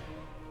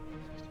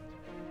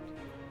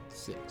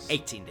 6.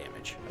 18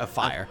 damage of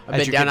fire. I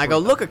bend down and I go,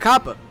 look, a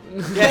copper.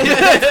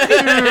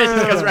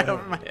 It goes right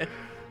over my head.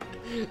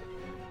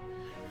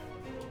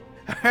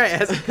 Alright,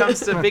 as it comes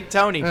to Big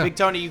Tony. Big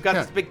Tony, you've got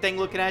this big thing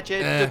looking at you.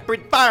 Just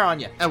breathe fire on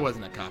you. That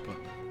wasn't a copper.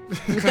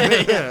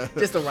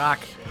 Just a rock.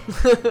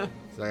 So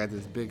I got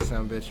this big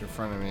sumbitch in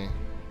front of me.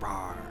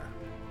 Rawr.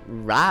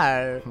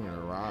 Right.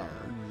 Rawr.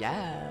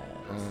 Yeah.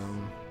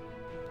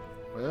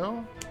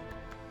 Well,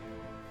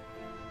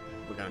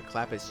 We're gonna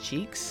clap his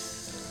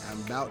cheeks.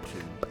 I'm about to.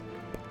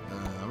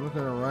 I'm just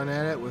gonna run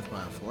at it with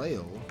my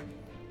flail.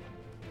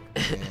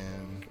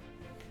 And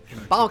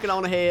Bonk it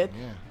on the head.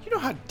 yeah. You know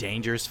how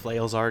dangerous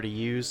flails are to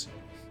use?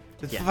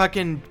 The Yeah.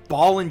 fucking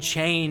ball and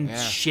chain Yeah,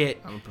 shit.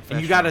 I'm a And you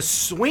professional. gotta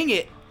swing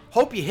it,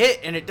 hope you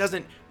hit, and it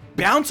doesn't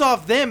bounce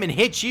off them and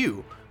hit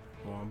you.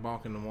 Well, I'm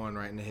bonking the one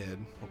right in the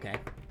head. Okay.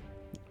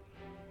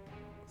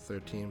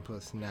 13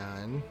 plus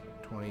 9,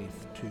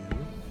 22.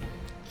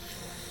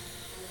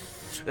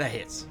 That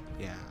hits.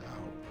 Yeah, I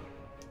hope.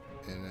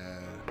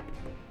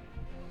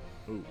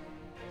 And,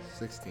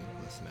 16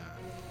 plus 9,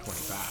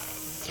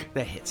 25.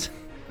 That hits.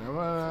 I'm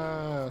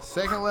on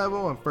second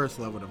level and first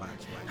level Divine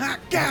Smite. Ah,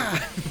 God!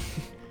 So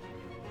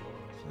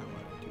I'm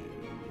gonna do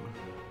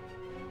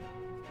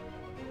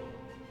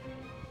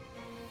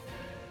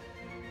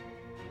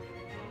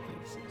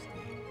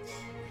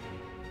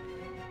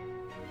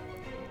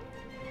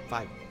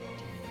 5.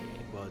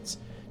 Well, it's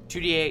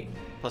 2d8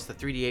 plus the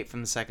 3d8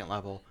 from the second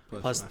level.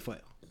 plus my flail.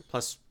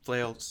 Plus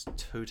flails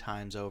 2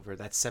 times over.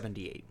 That's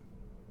 78.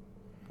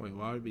 Wait,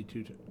 why would it be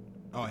 2?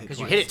 Oh, I hit Because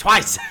you twice. hit it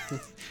twice.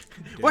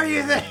 What do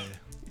you think?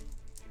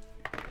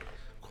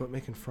 Quit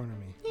making fun of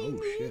me.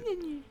 Oh, shit.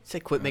 Say,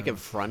 quit making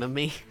fun of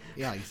me.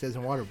 Yeah, he says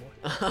in Waterboy.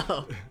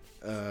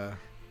 Oh.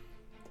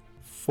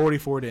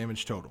 44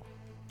 damage total.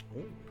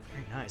 Oh,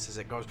 very nice. As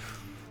it goes.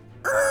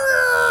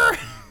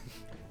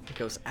 It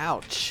goes,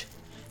 ouch.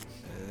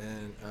 And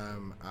then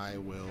I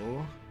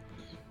will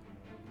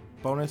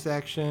bonus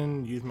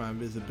action, use my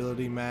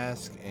invisibility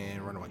mask,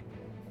 and run away.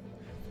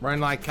 Run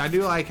like, can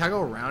I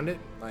go around it?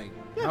 Like,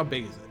 how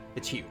big is it?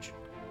 It's huge.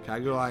 Can I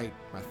go like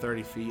my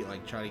 30 feet,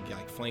 like try to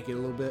like flank it a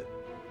little bit?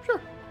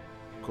 Sure.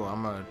 Cool,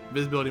 I'm gonna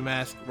visibility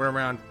mask, run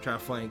around, try to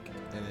flank,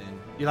 and then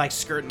You're like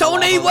skirting.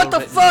 Tony, lava a what the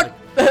little bit,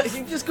 and fuck?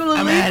 You just gonna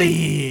I'm leave out of me?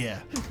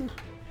 here.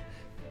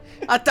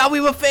 I thought we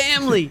were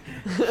family.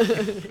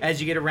 As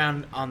you get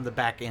around on the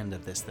back end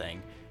of this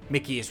thing,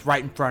 Mickey is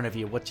right in front of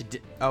you. What you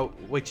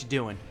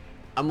doing?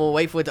 I'm gonna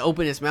wait for it to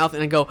open its mouth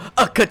and then go,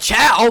 a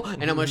ka-chow!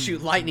 And I'm gonna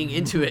shoot lightning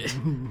into it.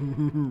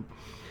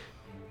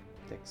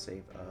 Dex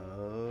save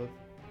of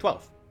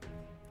 12.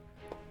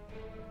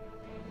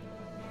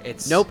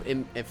 It's Nope,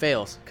 it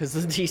fails, because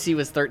the DC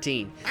was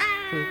 13.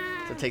 So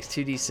it takes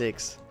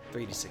 2d6.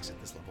 3d6 at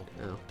this level.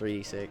 Oh,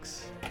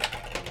 3d6.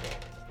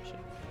 Shit,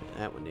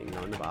 that one didn't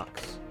go in the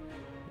box.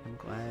 I'm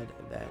glad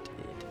that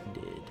it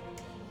did.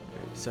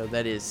 Alright, so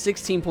that is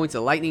 16 points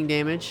of lightning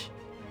damage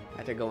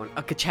after going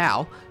a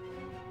ka-chow.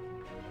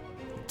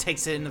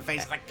 takes it in the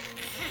face like.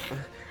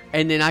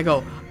 And then I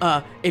go,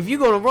 if you're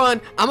gonna run,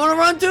 I'm gonna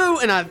run too.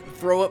 And I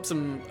throw up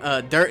some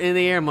dirt in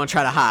the air. I'm gonna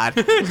try to hide.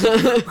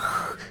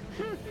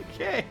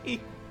 Okay.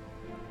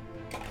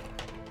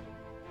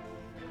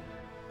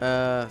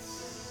 Let's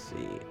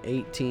see,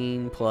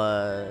 18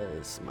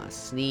 plus my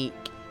sneaky,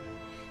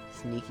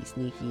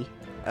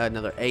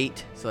 another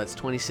 8, so that's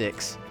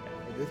 26.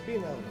 Would this be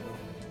an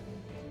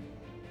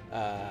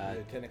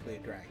elemental? Technically a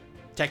dragon.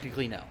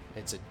 Technically, no.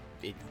 It's a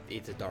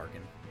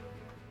Dargon.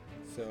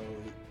 So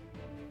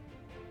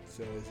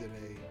is it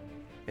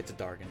It's a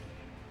Dargon.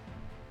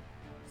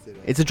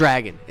 It's a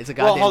dragon. It's a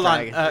goddamn hold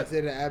on, dragon. is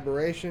it an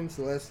aberration,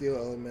 celestial,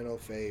 elemental,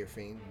 fey, or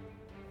fiend?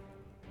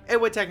 It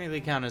would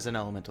technically count as an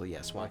elemental,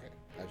 yes. Why? Okay,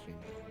 I should know.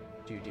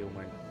 Do you deal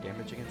more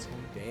damage against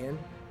him? Dan,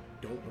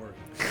 don't worry.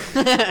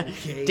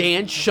 Okay.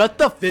 Dan, shut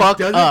the This fuck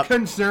doesn't up.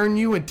 concern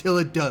you until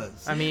it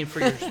does. I mean, for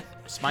your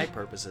smite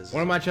purposes.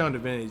 One of my channel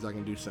divinities, I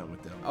can do something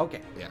with them.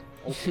 Okay. Yeah.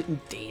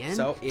 Dan?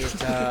 So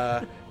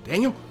it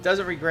Daniel.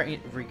 doesn't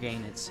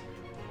regain its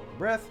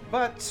breath,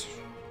 but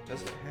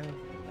does it have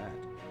that?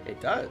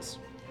 It does.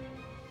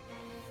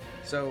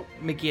 So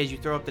Mickey, as you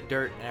throw up the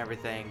dirt and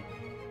everything,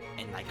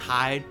 and like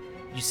hide,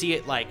 you see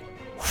it like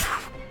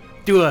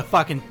do a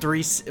fucking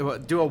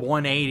do a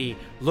 180.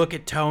 Look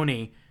at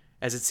Tony,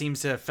 as it seems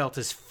to have felt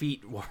his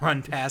feet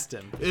run past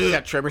him. You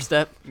got Tremor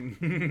Step?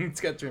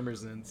 It's got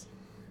tremors in it.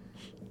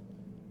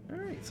 All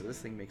right, so this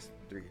thing makes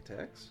 3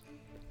 attacks.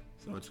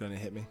 So it's gonna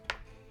hit me.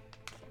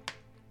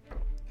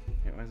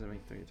 Yeah, why does it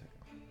make 3 attacks?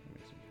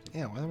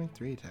 Yeah, why do I make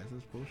 3 attacks?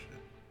 That's bullshit.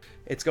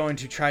 It's going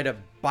to try to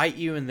bite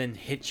you and then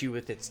hit you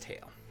with its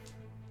tail.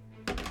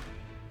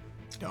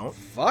 Don't.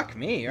 Fuck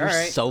me. All You're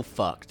right. so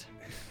fucked.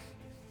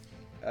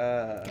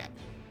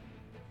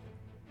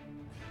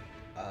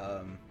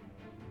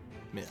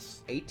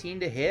 Miss. 18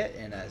 to hit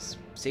and a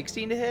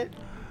 16 to hit.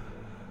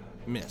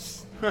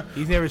 Miss.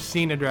 He's never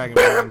seen a dragon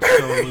before.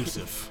 So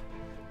elusive.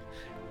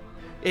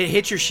 It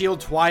hit your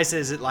shield twice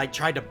as it like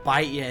tried to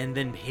bite you and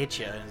then hit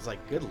you. And it's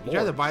like, good He tried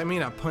to lord. bite me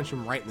and I punch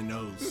him right in the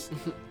nose.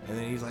 And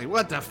then he's like,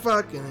 "What the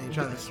fuck?" And then he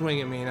tried to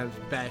swing at me and I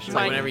just bashed It's him.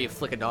 like whenever you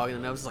flick a dog in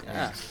the nose, it's like,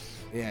 Ah.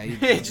 Yeah,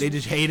 they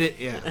just hate it.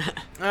 Yeah.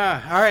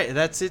 All right,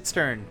 that's its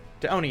turn.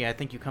 Oni, I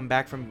think you come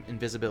back from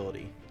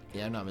invisibility.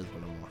 Yeah, I'm not visible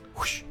no more.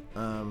 Whoosh.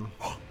 So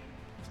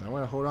I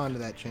want to hold on to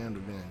that channel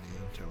divinity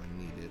until I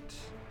need it.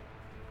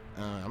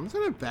 I'm just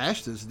gonna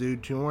bash this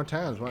dude 2 more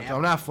times. So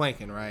I'm not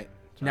flanking, right?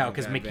 So No, I've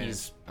 'cause got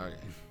Mickey's- advantage.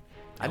 Okay.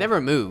 I never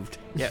moved.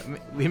 Yeah,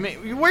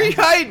 where are you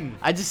hiding?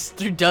 I just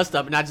threw dust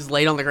up and I just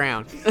laid on the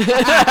ground.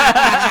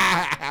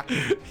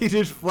 He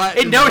just flat.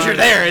 It knows you're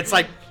there. It's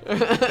like,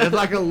 There's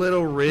like a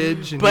little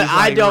ridge. And But he's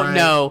I like, don't right.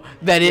 know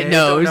that it Yeah, you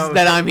don't knows know.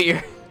 that I'm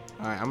here.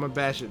 All right, I'm gonna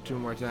bash it 2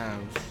 more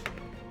times.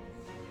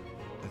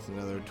 That's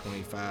another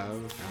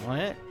 25. I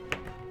want it.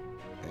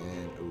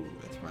 And ooh,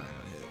 that's probably not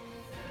gonna hit.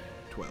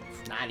 12.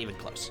 Not even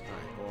close. All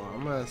right, well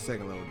I'm gonna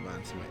second level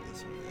divine smite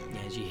this one. Then.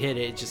 Yeah, as you hit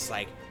it, it's just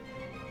like,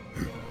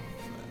 So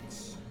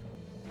that's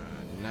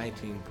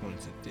 19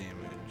 points of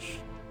damage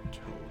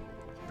total.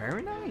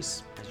 very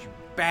nice. As you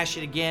bash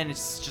it again,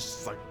 it's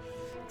just like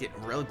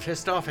getting really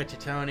pissed off at you,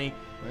 Tony.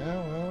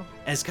 Well.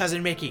 As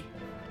cousin Mickey,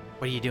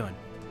 what are you doing?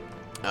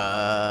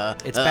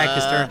 It's back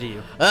his turn to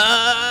you.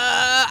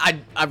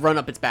 I run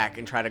up its back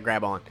and try to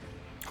grab on.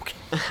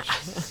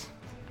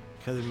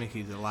 Cousin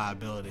Mickey's a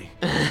liability.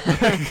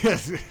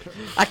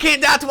 I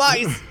can't die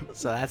twice.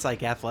 So that's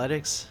like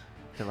athletics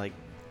to like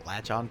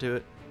latch onto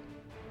it.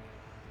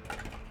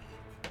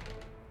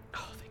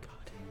 Oh, thank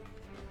God.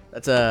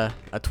 That's a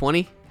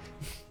 20.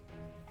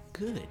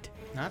 Good.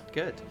 Not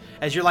good.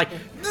 As you're like,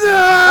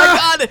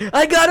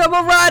 I got it. I'm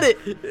gonna ride it.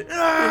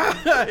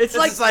 It's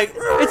like like,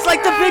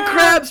 the big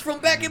crabs from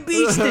back in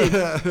Beach Stick.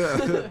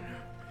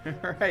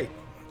 all right.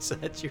 So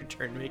that's your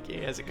turn,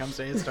 Mickey. As it comes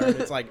to its turn,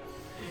 it's like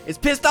It's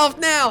pissed off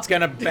now. it's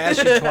gonna bash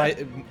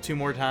you 2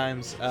 more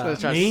times.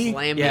 It's trying me? to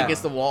slam me Yeah.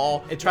 against the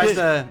wall. It tries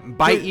to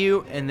bite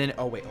you, and then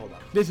oh wait, hold on.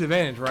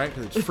 Disadvantage, right?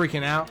 Because it's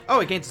freaking out. Oh,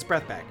 it gains its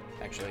breath back.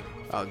 Actually,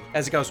 Oh,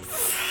 as it goes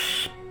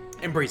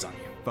and breathes on you.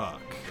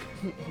 Fuck.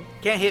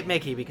 Can't hit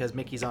Mickey because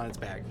Mickey's on its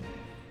back.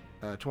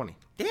 20.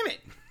 Damn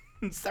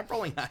it! Stop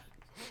rolling high.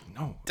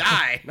 No.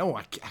 Die. No,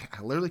 I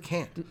literally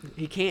can't.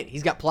 he can't.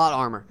 He's got plot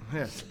armor.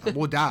 Yes, I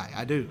will die.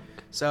 I do.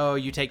 So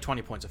you take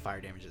 20 points of fire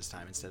damage this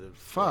time instead of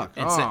Fuck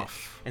instead,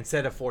 off.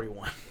 instead of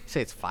 41. You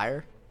say it's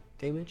fire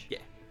damage? Yeah.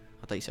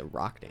 I thought you said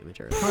rock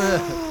damage earlier.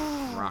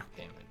 Rock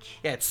damage.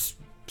 Yeah, it's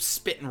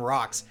spitting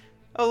rocks.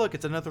 Oh look,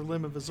 it's another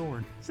limb of a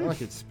Zorn. It's not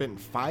like it's spitting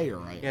fire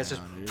right Yeah, it's now,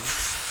 just- dude.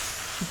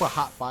 Super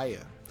hot fire.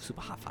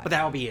 Super hot fire. But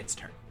that'll be its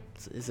turn.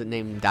 Is it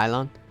named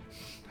Dylon?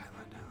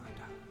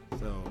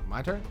 So,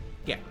 my turn?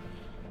 Yeah.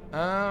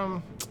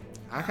 I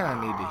kind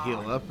of need to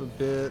heal up a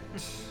bit.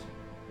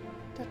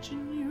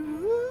 Touching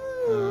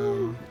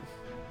you.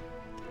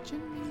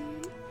 Touching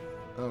me.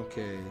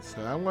 Okay,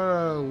 so I'm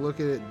gonna look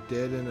at it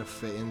dead in the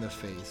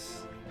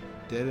face.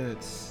 Dead in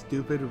its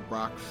stupid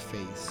rock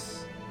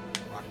face.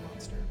 Rock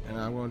monster. and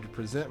I'm going to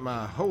present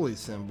my holy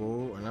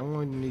symbol, and I'm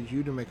going to need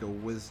you to make a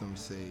wisdom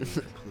save,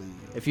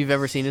 please. If you've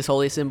ever seen this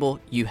holy symbol,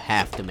 you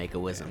have to make a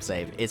wisdom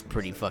save. It's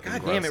pretty fucking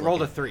God gross damn it,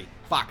 rolled a looking. 3.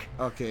 Fuck.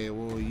 Okay,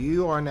 well,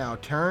 you are now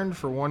turned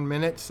for 1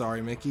 minute.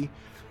 Sorry, Mickey.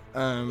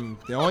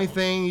 The only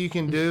thing you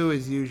can do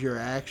is use your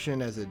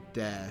action as a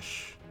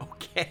dash.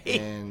 Okay.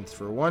 And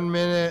for 1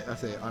 minute, I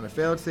say on a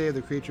failed save,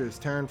 the creature is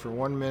turned for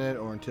 1 minute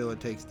or until it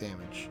takes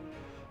damage.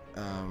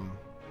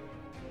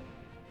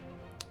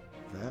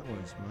 That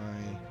was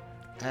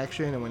my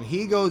action. And when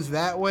he goes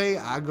that way,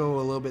 I go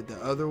a little bit the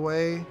other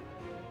way.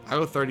 I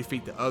go 30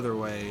 feet the other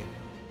way.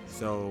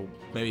 So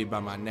maybe by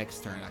my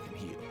next turn, I can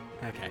heal.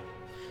 Okay.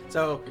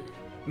 So,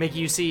 Mickey,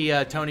 you see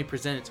Tony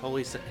present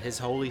his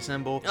holy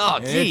symbol. Oh,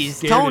 And it's jeez,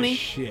 scared as Tony.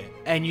 shit.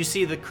 And you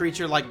see the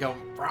creature, like, go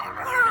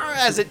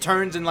as it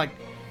turns and, like...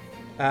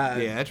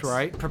 Yeah, that's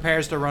right.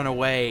 Prepares to run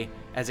away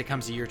as it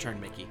comes to your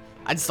turn, Mickey.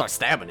 I just start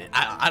stabbing it.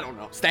 I don't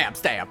know. Stab.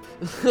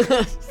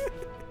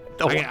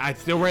 I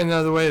still ran the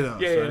other way, though.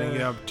 Yeah, so yeah, I didn't yeah.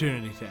 get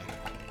opportunity attack.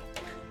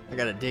 I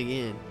gotta dig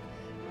in.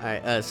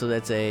 Alright, so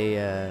that's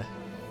a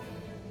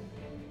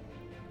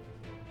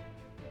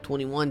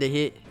 21 to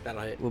hit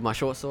That'll hit. with my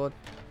short sword.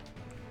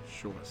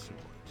 Short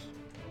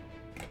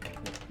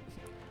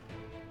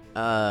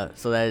swords.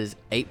 So that is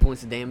 8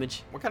 points of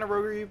damage. What kind of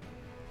rogue are you?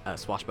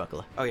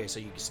 Swashbuckler. Okay, so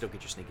you can still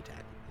get your sneak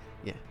attack.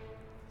 Yeah.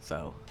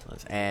 So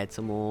let's add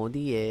some more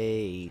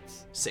d8s.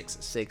 6s.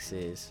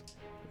 6s.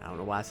 I don't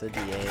know why I said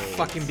d8.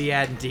 Fucking be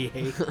adding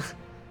D8.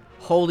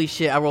 Holy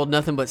shit! I rolled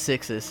nothing but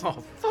 6s.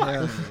 Oh, fuck.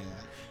 Hell yeah.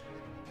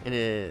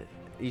 And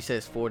you said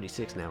it's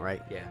 46 now,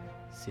 right? Yeah.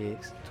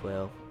 6,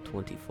 12,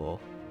 24.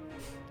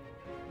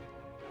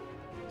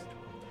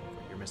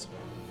 You're missing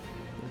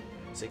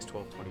one. 6,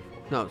 12,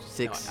 24. No,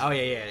 6 No, oh,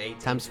 yeah, 8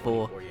 times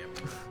 4. 24,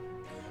 yeah.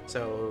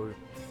 So,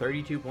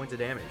 32 points of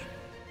damage.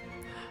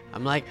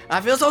 I'm like,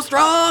 I feel so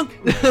strong.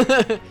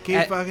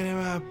 Keep fucking him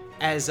up.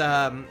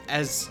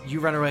 As you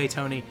run away,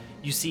 Tony,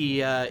 you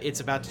see it's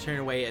about to turn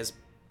away as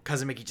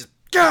Cousin Mickey just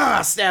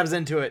stabs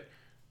into it.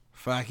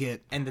 Fuck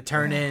it. And the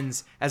turn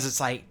ends as it's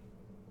like,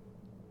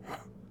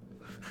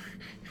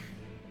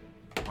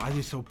 Why is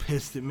he so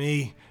pissed at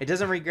me? it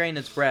doesn't regain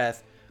its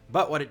breath,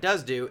 but what it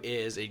does do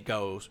is it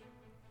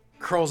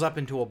curls up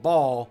into a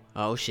ball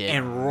Oh shit!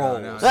 and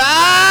rolls. no.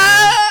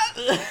 Ah!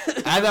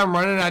 As I'm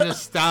running, I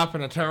just stop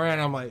and I turn around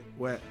and I'm like,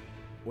 wait,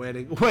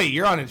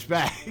 you're on its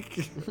back.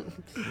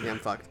 Yeah, I'm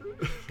fucked.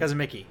 Cousin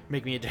Mickey,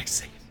 make me a dex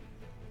save.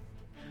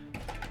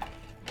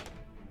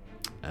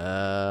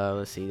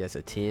 Let's see. That's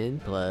a 10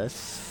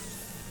 plus.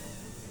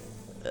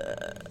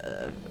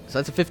 So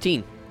that's a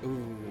 15. Ooh,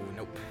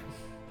 nope.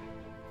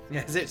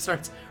 As it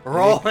starts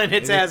rolling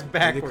its ass Is it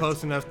backwards.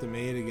 close enough to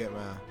me to get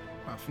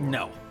my four?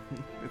 No,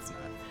 it's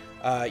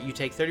not. You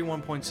take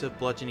 31 points of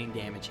bludgeoning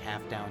damage,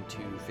 half down to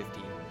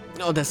 15.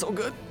 Oh, that's so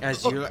good.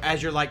 As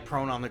you're like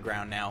prone on the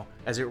ground now,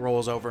 as it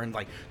rolls over and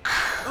like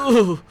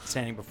Ooh.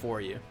 standing before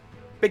you.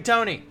 Big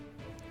Tony.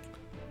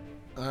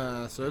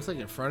 So it's like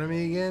in front of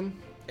me again?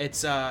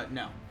 It's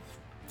no.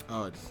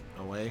 Oh, it's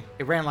away?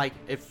 It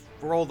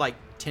rolled like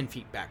 10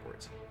 feet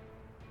backwards.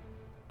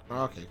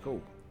 Okay,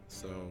 cool.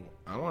 So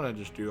I want to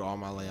just do all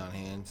my lay on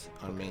hands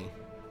on me.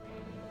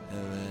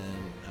 And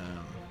then,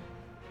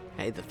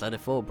 Hey, the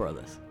 34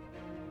 brothers.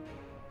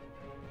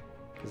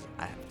 Because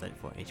I have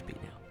 34 HP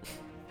now.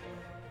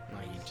 No,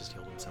 he just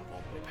healed himself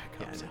all the way back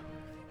Yeah, up. I so- know.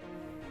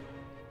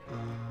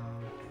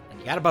 And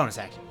you got a bonus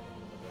action.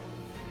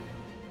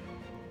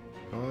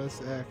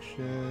 bonus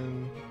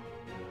action.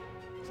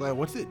 So like,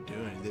 what's it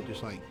doing? Is it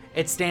just like,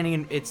 It's standing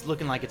and it's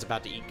looking like it's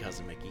about to eat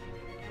Cousin Mickey.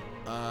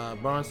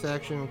 bonus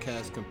action,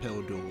 cast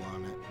Compel Duel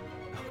on it.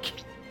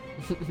 Okay.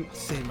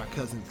 Save my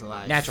cousin's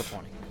life. Natural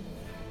 20.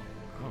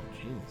 Oh,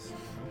 jeez.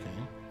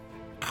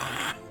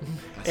 Okay.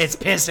 It's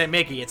pissed at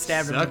Mickey. It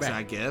stabbed him in the Sucks,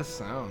 I back.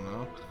 guess. I don't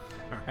know.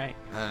 All right.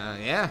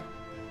 Yeah.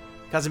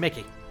 Cousin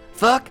Mickey.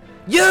 Fuck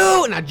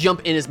you! And I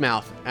jump in his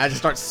mouth. And I just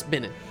start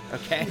spinning.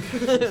 Okay.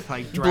 It's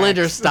like Blender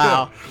Drax.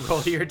 style.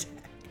 Roll your attack.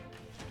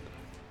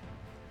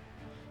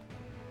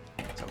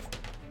 So,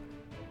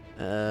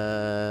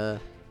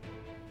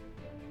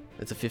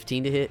 That's a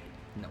 15 to hit.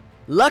 no.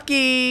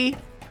 Lucky!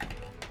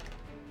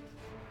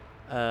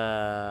 It's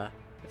a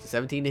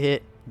 17 to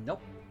hit.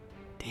 Nope.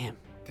 Damn,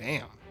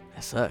 Damn.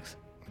 that sucks.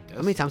 It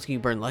How many times can you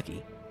burn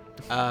Lucky?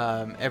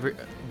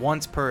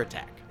 Once per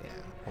attack.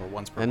 Yeah. Or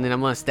once per And then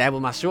I'm gonna stab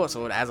with my short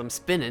sword as I'm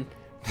spinning.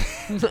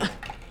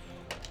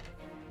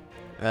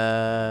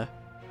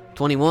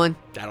 21.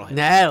 That'll hit.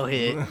 That'll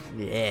hit.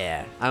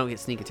 Yeah. I don't get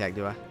sneak attack,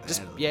 do I?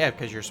 Just yeah,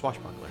 because you're a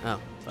swashbuckler. Oh,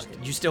 fuck it.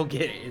 You still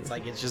get it. It's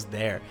like it's just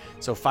there.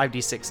 So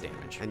 5d6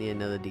 damage. I need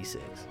another d6.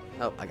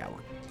 Oh, I got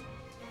one.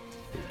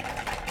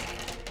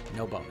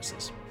 No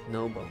bonuses.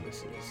 No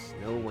bonuses.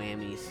 No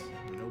whammies.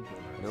 No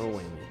bonus. No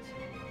whammies.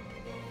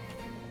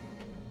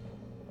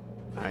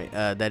 Alright,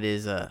 that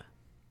is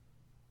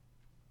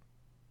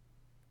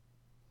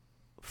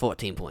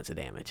 14 points of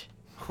damage.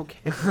 Okay.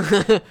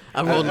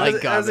 I rolled like I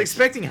was garbage.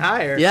 expecting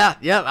higher. Yeah,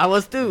 I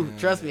was too.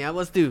 Trust me, I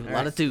was too. A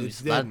lot of twos.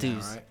 It's A lot of dead now,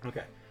 twos. right?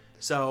 Okay.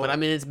 So But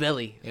I'm in its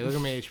belly. Hey, look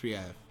at my HP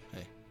I have.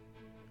 Hey.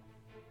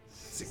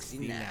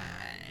 69.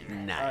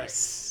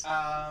 Nice.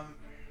 All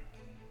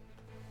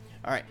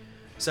right.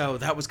 So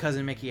that was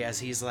Cousin Mickey as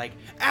he's like,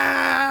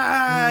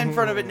 in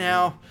front of it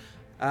now.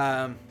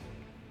 As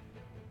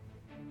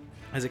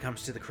it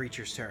comes to the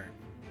creature's turn,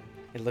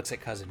 it looks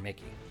at Cousin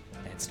Mickey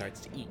and it starts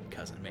to eat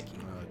Cousin Mickey.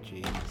 Oh,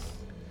 jeez.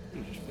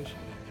 You're just fishing.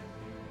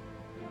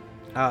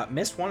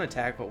 Missed one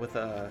attack, but with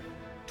a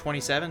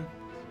 27.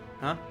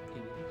 Huh?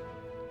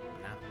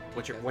 No.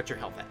 What's your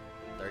health at?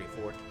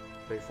 34.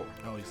 34.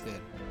 Oh, he's dead.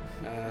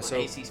 So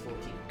AC's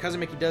 14. Cousin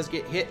Mickey does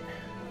get hit,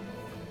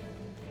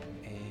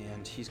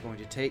 and he's going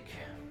to take.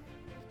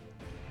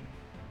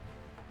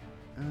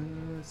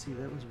 Let's see,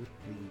 that was with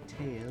the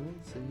tail,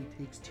 so he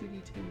takes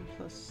 2d10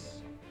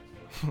 plus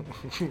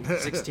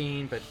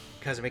 16, but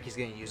Cousin Mickey's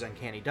going to use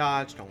Uncanny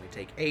Dodge to only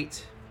take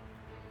 8.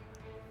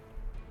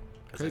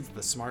 Because that's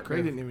the smart Craig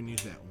move. didn't even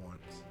use that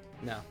once.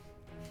 No.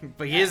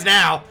 But he is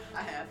now.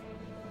 I have.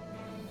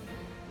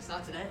 It's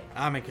not today.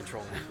 I'm in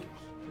control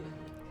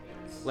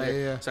now.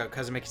 Yeah. So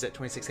Cousin Mickey's at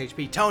 26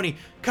 HP. Tony,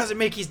 Cousin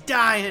Mickey's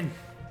dying.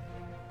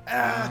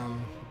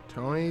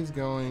 Tony's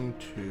going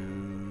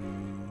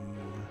to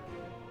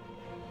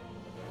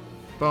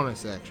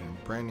bonus action,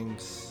 Branding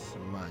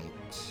Smite.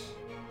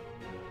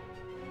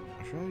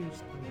 Should I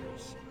use Thunder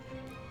Smite?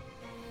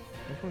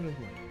 Which one is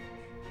mine?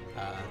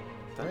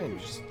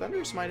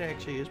 Thunder Smite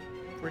actually is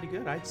pretty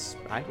good.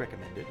 I'd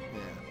recommend it. Yeah,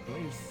 let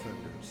me use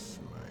Thunder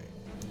Smite.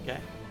 Okay.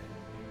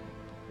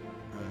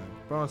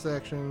 Bonus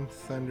action,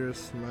 Thunder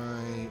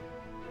Smite.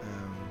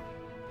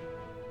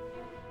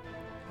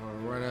 I'll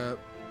run up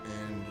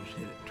and just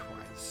hit it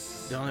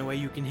twice. The only way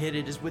you can hit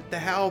it is with the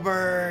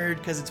halberd,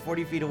 because it's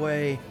 40 feet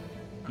away.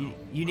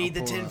 You need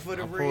the 10 foot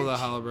of reach. I'll pull the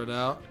halberd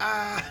out.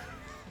 Ah!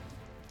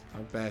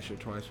 I'll bash it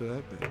twice with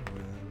that, but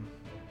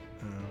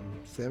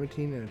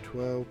 17 and a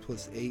 12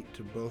 plus 8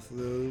 to both of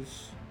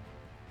those.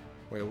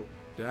 Wait,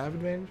 did I have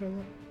advantage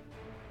on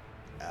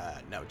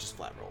that? No, just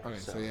flat roll. Okay,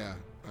 so yeah.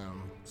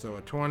 So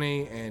a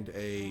 20 and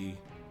a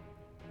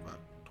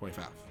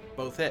 25.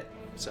 Both hit.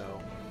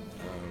 So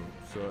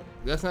So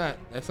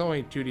that's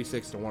only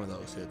 2d6 to one of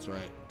those hits,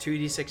 right?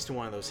 2d6 to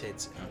one of those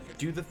hits. Okay.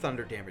 Do the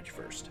thunder damage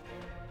first.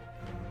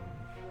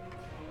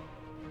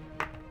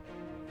 5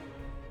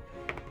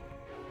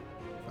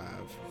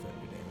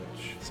 thunder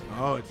damage.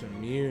 Oh, it's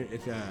immune.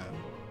 It's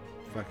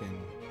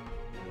fucking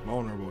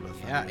vulnerable to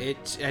thunder. Yeah,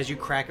 it as you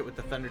crack it with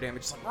the thunder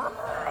damage, it's like, So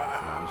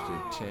I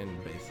just did 10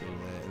 basically,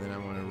 and then I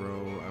want to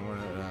roll. I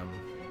want to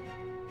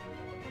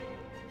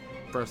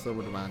first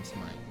level divine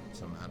smite.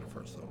 So I'm out of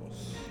first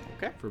levels.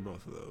 okay. For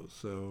both of those,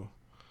 so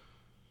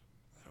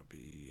that'll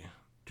be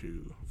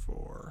 2,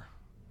 4,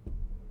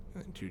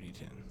 and then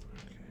 2d10.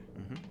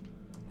 Okay.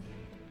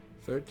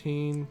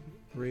 13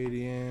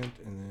 radiant,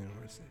 and then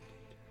where's that?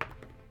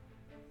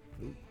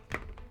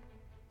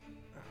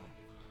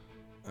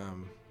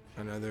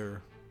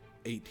 Another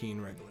 18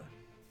 regular.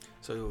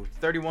 So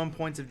 31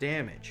 points of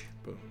damage.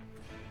 Boom.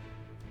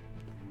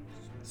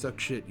 Suck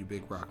shit, you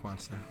big rock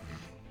monster.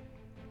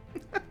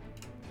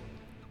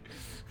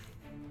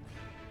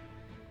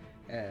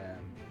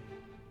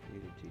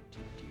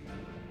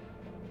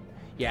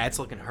 Yeah, it's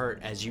looking hurt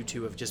as you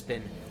two have just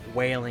been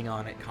wailing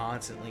on it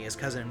constantly as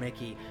Cousin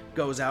Mickey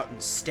goes out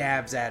and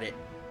stabs at it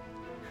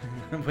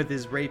with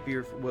his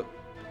rapier.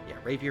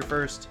 Rapier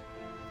first.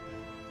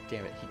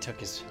 Damn it, he took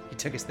his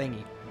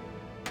thingy.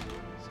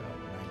 So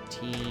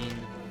 19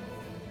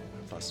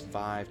 plus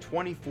 5,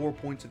 24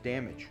 points of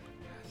damage.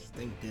 Is this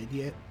thing dead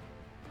yet?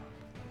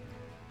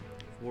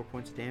 4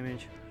 points of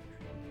damage.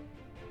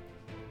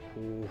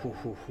 Ooh.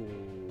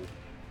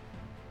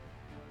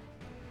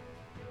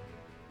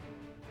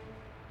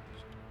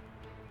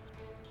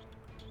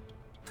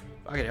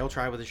 Okay, he'll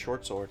try with his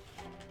short sword.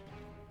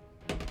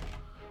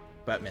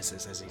 But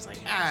misses as he's like,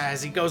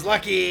 as he goes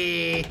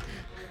lucky.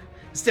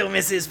 Still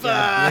misses.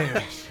 Fuck.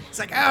 Yeah. It's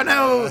like, oh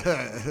no.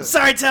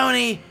 Sorry,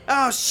 Tony.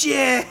 Oh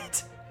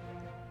shit.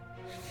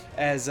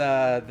 As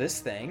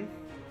this thing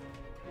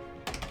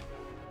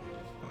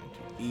Going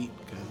to eat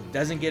because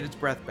doesn't get its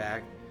breath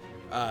back,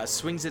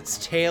 swings its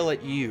tail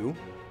at you,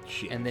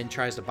 shit. and then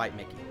tries to bite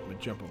Mickey. I'm gonna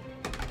jump on.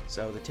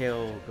 So the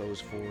tail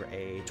goes for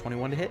a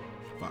 21 to hit,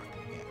 Fuck.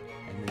 Yeah.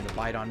 and then the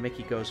bite on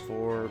Mickey goes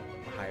for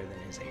higher than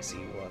his AC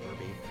will ever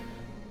be.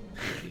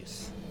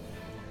 Jeez.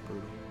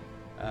 Brutal.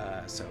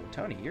 So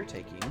Tony, you're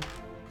taking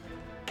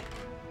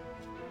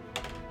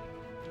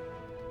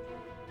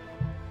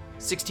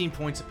 16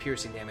 points of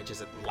piercing damage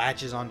as it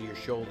latches onto your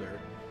shoulder,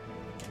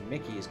 and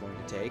Mickey is going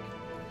to take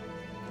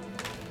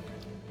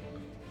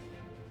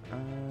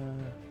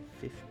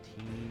 15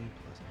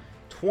 plus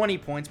 20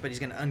 points, but he's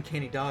going to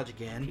uncanny dodge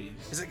again. Jeez.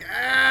 He's like,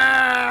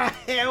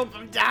 help,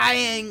 I'm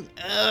dying.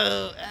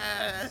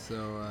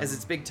 So As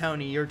it's Big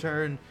Tony, your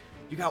turn.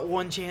 You got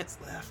one chance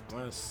left. I'm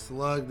gonna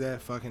slug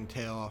that fucking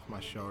tail off my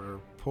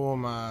shoulder. Pull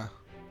my. I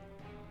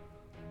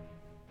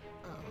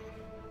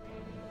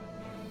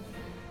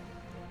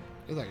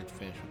guess I could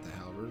finish with the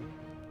halberd.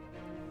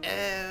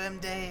 I'm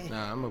dead.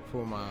 Nah, I'm gonna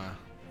pull my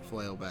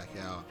flail back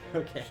out.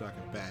 Okay. So I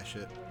can bash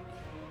it.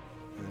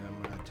 And then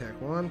I'm gonna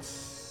attack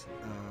once.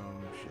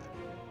 Shit.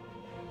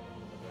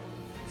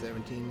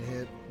 17 to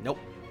hit. Nope.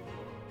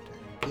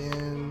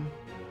 Again.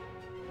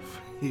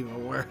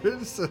 Even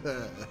worse.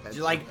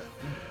 You're like,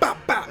 bop,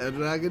 bop. That's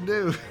what I can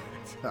do.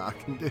 That's all I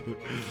can do.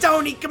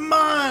 Tony, come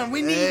on.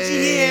 We need you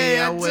Hey,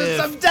 here. I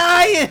whiffed. I'm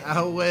dying.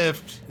 I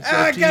whiffed. It's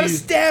I up to gotta you.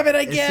 stab it,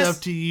 I guess. It's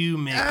up to you,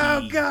 Mickey.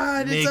 Oh,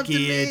 God. It's up to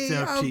Mickey, me. It's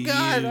up Oh, to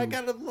God. you. I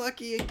got a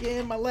lucky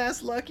again. My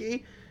last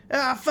lucky.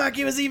 Oh, fuck.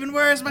 It was even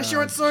worse. My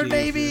short sword,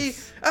 baby.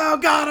 Jesus. Oh,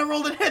 God. I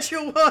rolled a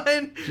natural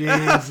one.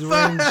 Jeez, Oh,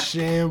 we're in fuck.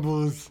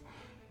 shambles.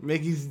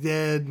 Mickey's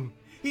dead.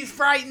 He's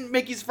frightened.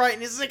 Mickey's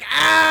frightened. He's like,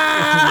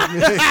 ah!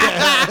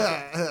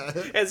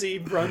 As he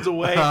runs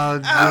away. Oh,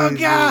 Oh,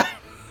 Jesus. God.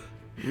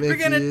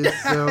 Mickey gonna is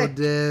die. so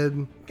dead.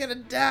 I'm gonna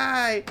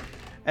die.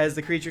 As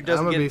the creature I'm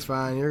doesn't gonna get... be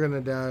fine. You're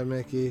gonna die,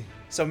 Mickey.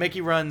 So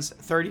Mickey runs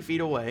 30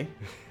 feet away,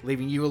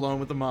 leaving you alone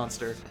with the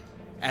monster.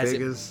 As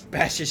Figures. it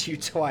bashes you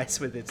twice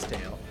with its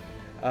tail.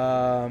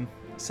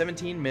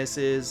 17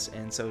 misses,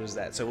 and so does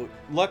that. So it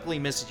luckily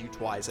misses you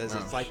twice, as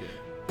it's like shit.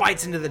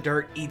 bites into the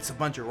dirt, eats a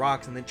bunch of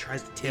rocks, and then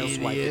tries to tail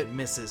swipe it Idiot. and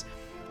misses.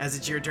 As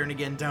it's your turn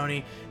again,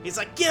 Tony. He's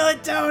like, kill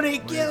it, Tony,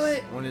 kill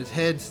it. When his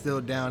head's still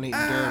down eating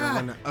dirt, I'm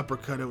gonna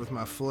uppercut it with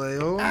my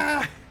flail.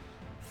 Ah.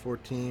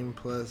 14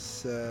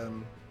 plus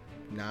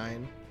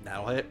 9.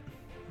 That'll hit.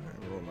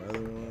 Alright, roll my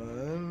other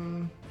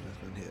one. That's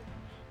been hit.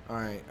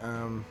 Alright,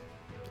 I'm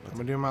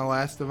gonna do my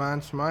last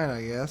divine smite,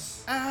 I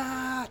guess.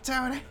 Ah,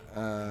 Tony.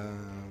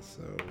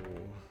 So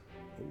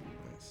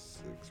that's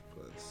 6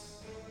 plus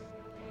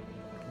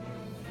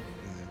and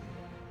then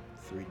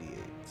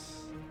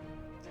 3d8s.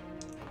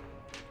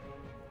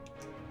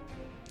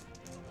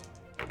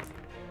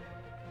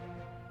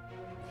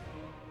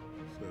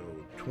 So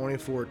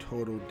 24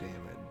 total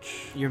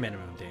damage. Your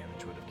minimum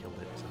damage would have killed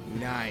it. So.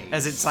 Nice.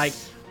 As it's like,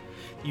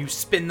 you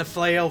spin the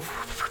flail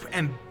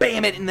and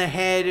bam it in the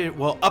head,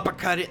 well,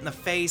 uppercut it in the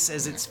face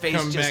as its face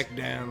come just back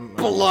down.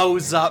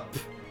 blows up.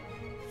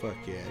 Fuck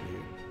yeah,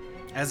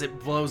 dude. As it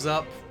blows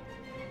up.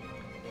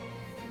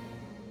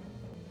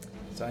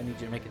 So I need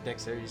you to make a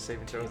dexterity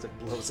saving throw as it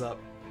blows up.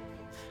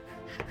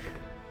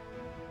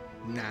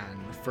 9.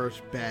 The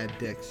first bad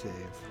deck save.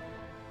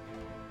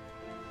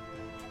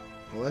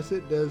 Unless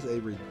it does a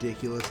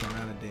ridiculous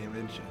amount of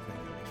damage, I think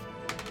it'll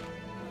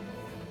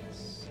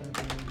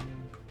be fine.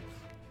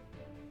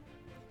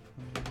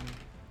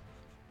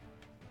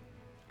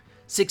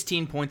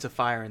 16 points of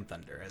fire and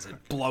thunder as it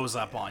blows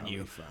up on I'll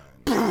you. be fine.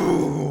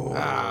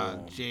 Ah,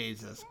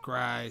 Jesus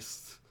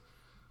Christ.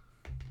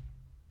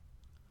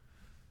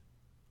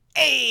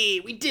 Hey,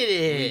 we did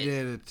it! We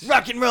did it.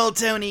 Rock and roll,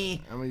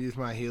 Tony! I'm gonna use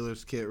my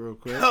healer's kit real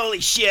quick. Holy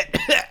shit!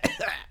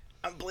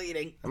 I'm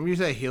bleeding. I'm gonna use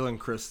that healing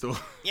crystal.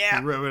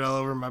 Yeah. Rub it all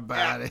over my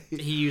body.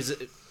 He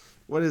uses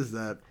What is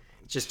that?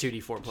 just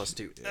 2d4 plus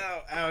 2.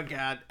 Oh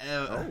god.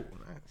 Oh, Oh,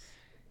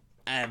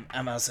 nice.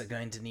 I'm also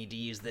going to need to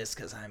use this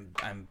because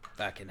I'm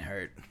fucking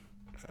hurt.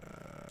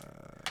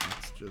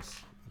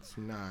 It's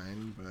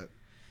 9, but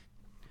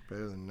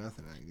better than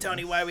nothing, I guess.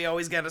 Tony, why we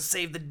always gotta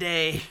save the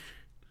day?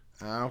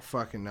 I don't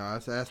fucking know. I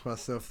just ask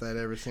myself that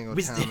every single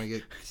We time I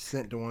get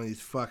sent to one of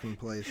these fucking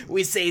places.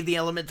 We save the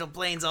elemental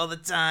planes all the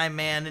time,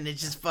 man, and it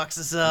just fucks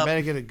us I up.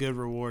 better get a good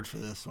reward for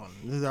this one.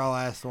 This is our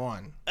last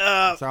one.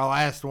 Uh, It's our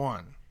last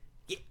one.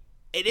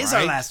 it is our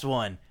Right? last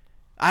one.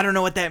 I don't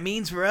know what that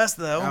means for us,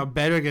 though. I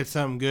better get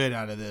something good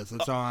out of this.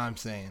 That's all I'm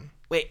saying.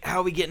 Wait, how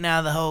are we getting out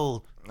of the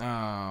hole? Oh,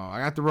 I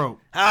got the rope.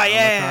 Oh, I'm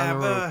yeah. gonna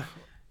climb the rope.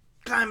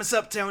 Climb us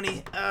up,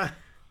 Tony.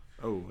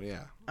 Oh,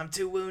 yeah. I'm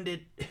too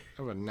wounded. I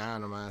have a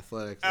 9 on my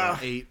athletics. Oh.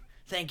 8.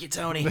 Thank you,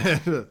 Tony.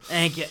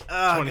 Thank you.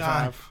 Oh,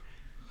 25.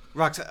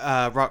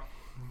 God.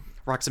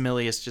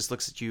 Roxamilius just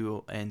looks at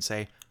you and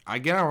say, I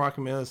get on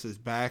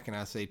Rockamilis' back and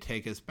I say,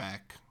 take us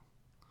back.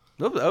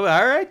 oh,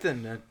 all right,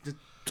 then.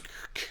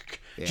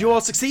 Did you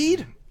all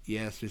succeed?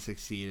 Yes, we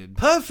succeeded.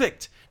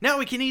 Perfect. Now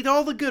we can eat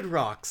all the good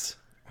rocks.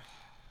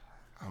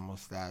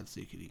 Almost died so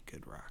you could eat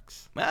good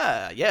rocks.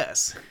 Ah,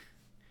 yes.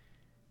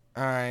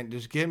 Alright,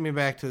 just get me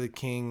back to the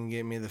king and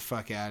get me the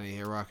fuck out of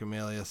here,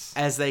 Rockamilis.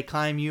 As they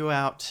climb you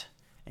out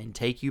and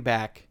take you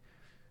back,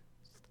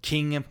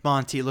 King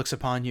Monty looks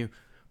upon you.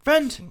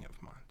 Friend, King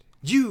of Monty.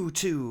 you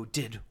too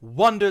did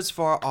wonders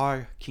for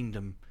our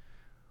kingdom.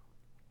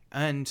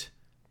 And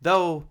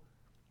though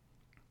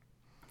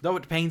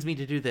it pains me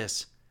to do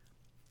this,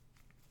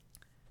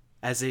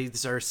 as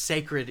these are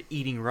sacred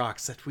eating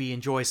rocks that we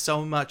enjoy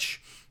so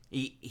much,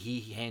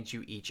 he hands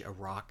you each a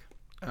rock.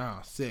 Oh,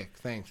 sick.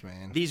 Thanks,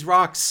 man. These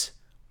rocks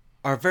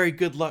are very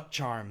good luck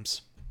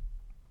charms.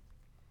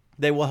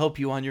 They will help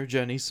you on your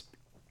journeys.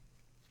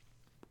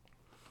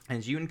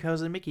 And you and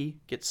Cousin Mickey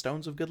get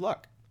stones of good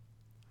luck.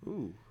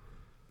 Ooh.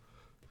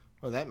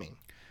 What does that mean?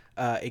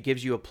 It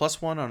gives you a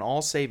 +1 on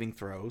all saving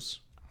throws,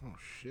 Oh,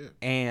 shit.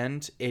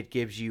 and it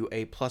gives you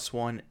a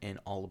 +1 in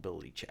all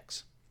ability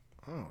checks.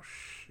 Oh,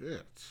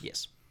 shit.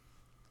 Yes.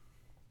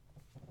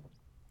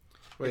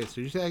 Wait,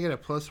 so you say I get a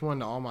 +1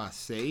 to all my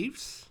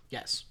saves?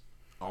 Yes.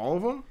 All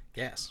of them?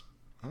 Yes.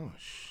 Oh,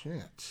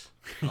 shit.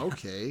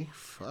 Okay.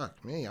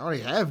 Fuck me. I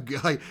already have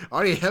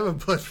a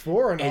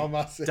 +4 in all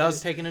my It saves.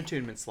 does take an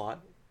attunement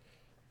slot.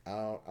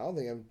 I don't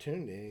think I've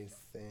tuned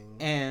anything.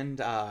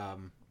 And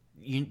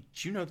Do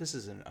you know this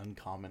is an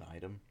uncommon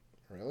item?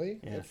 Really?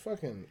 Yeah. That's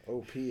fucking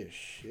OP as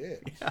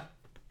shit. Yeah.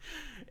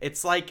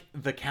 It's like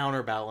the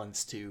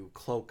counterbalance to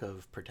Cloak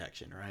of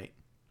Protection, right?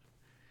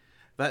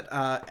 But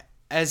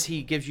as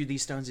he gives you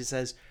these stones, he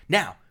says,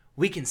 now,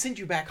 we can send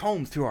you back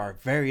home through our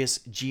various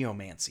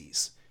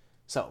geomancies.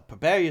 So,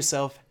 prepare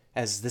yourself,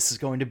 as this is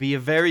going to be a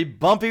very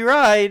bumpy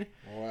ride.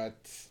 What?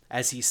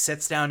 As he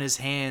sets down his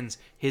hands,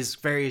 his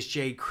various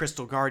Jade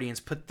Crystal Guardians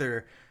put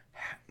their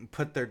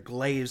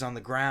glaives on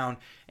the ground,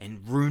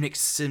 and runic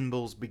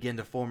symbols begin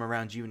to form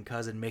around you and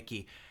Cousin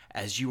Mickey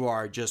as you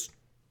are just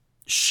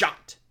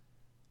shot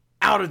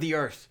out of the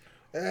earth.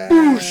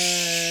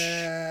 Boosh!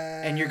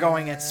 And you're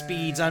going at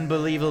speeds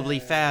unbelievably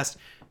fast,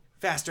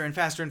 faster and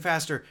faster and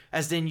faster,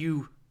 as then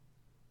you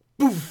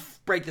boof,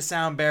 break the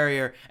sound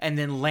barrier and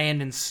then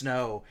land in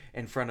snow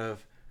in front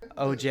of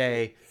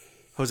OJ,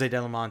 Jose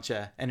de la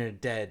Mancha, and a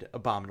dead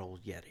Abominable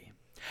Yeti.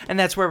 And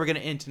that's where we're going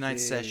to end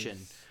tonight's session.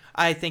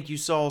 I thank you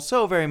all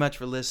so very much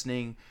for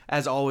listening.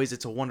 As always,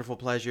 it's a wonderful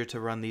pleasure to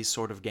run these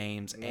sort of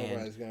games.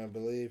 Nobody's going to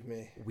believe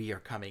me. We are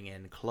coming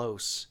in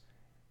close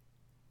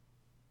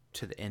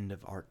to the end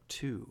of Arc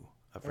 2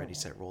 of Ready,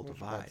 Set, Roll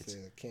Divides.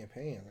 The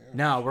campaign.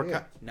 No,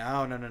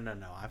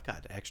 no. I've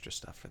got extra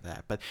stuff for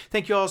that. But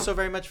thank you all so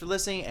very much for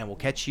listening, and we'll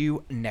catch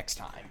you next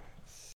time.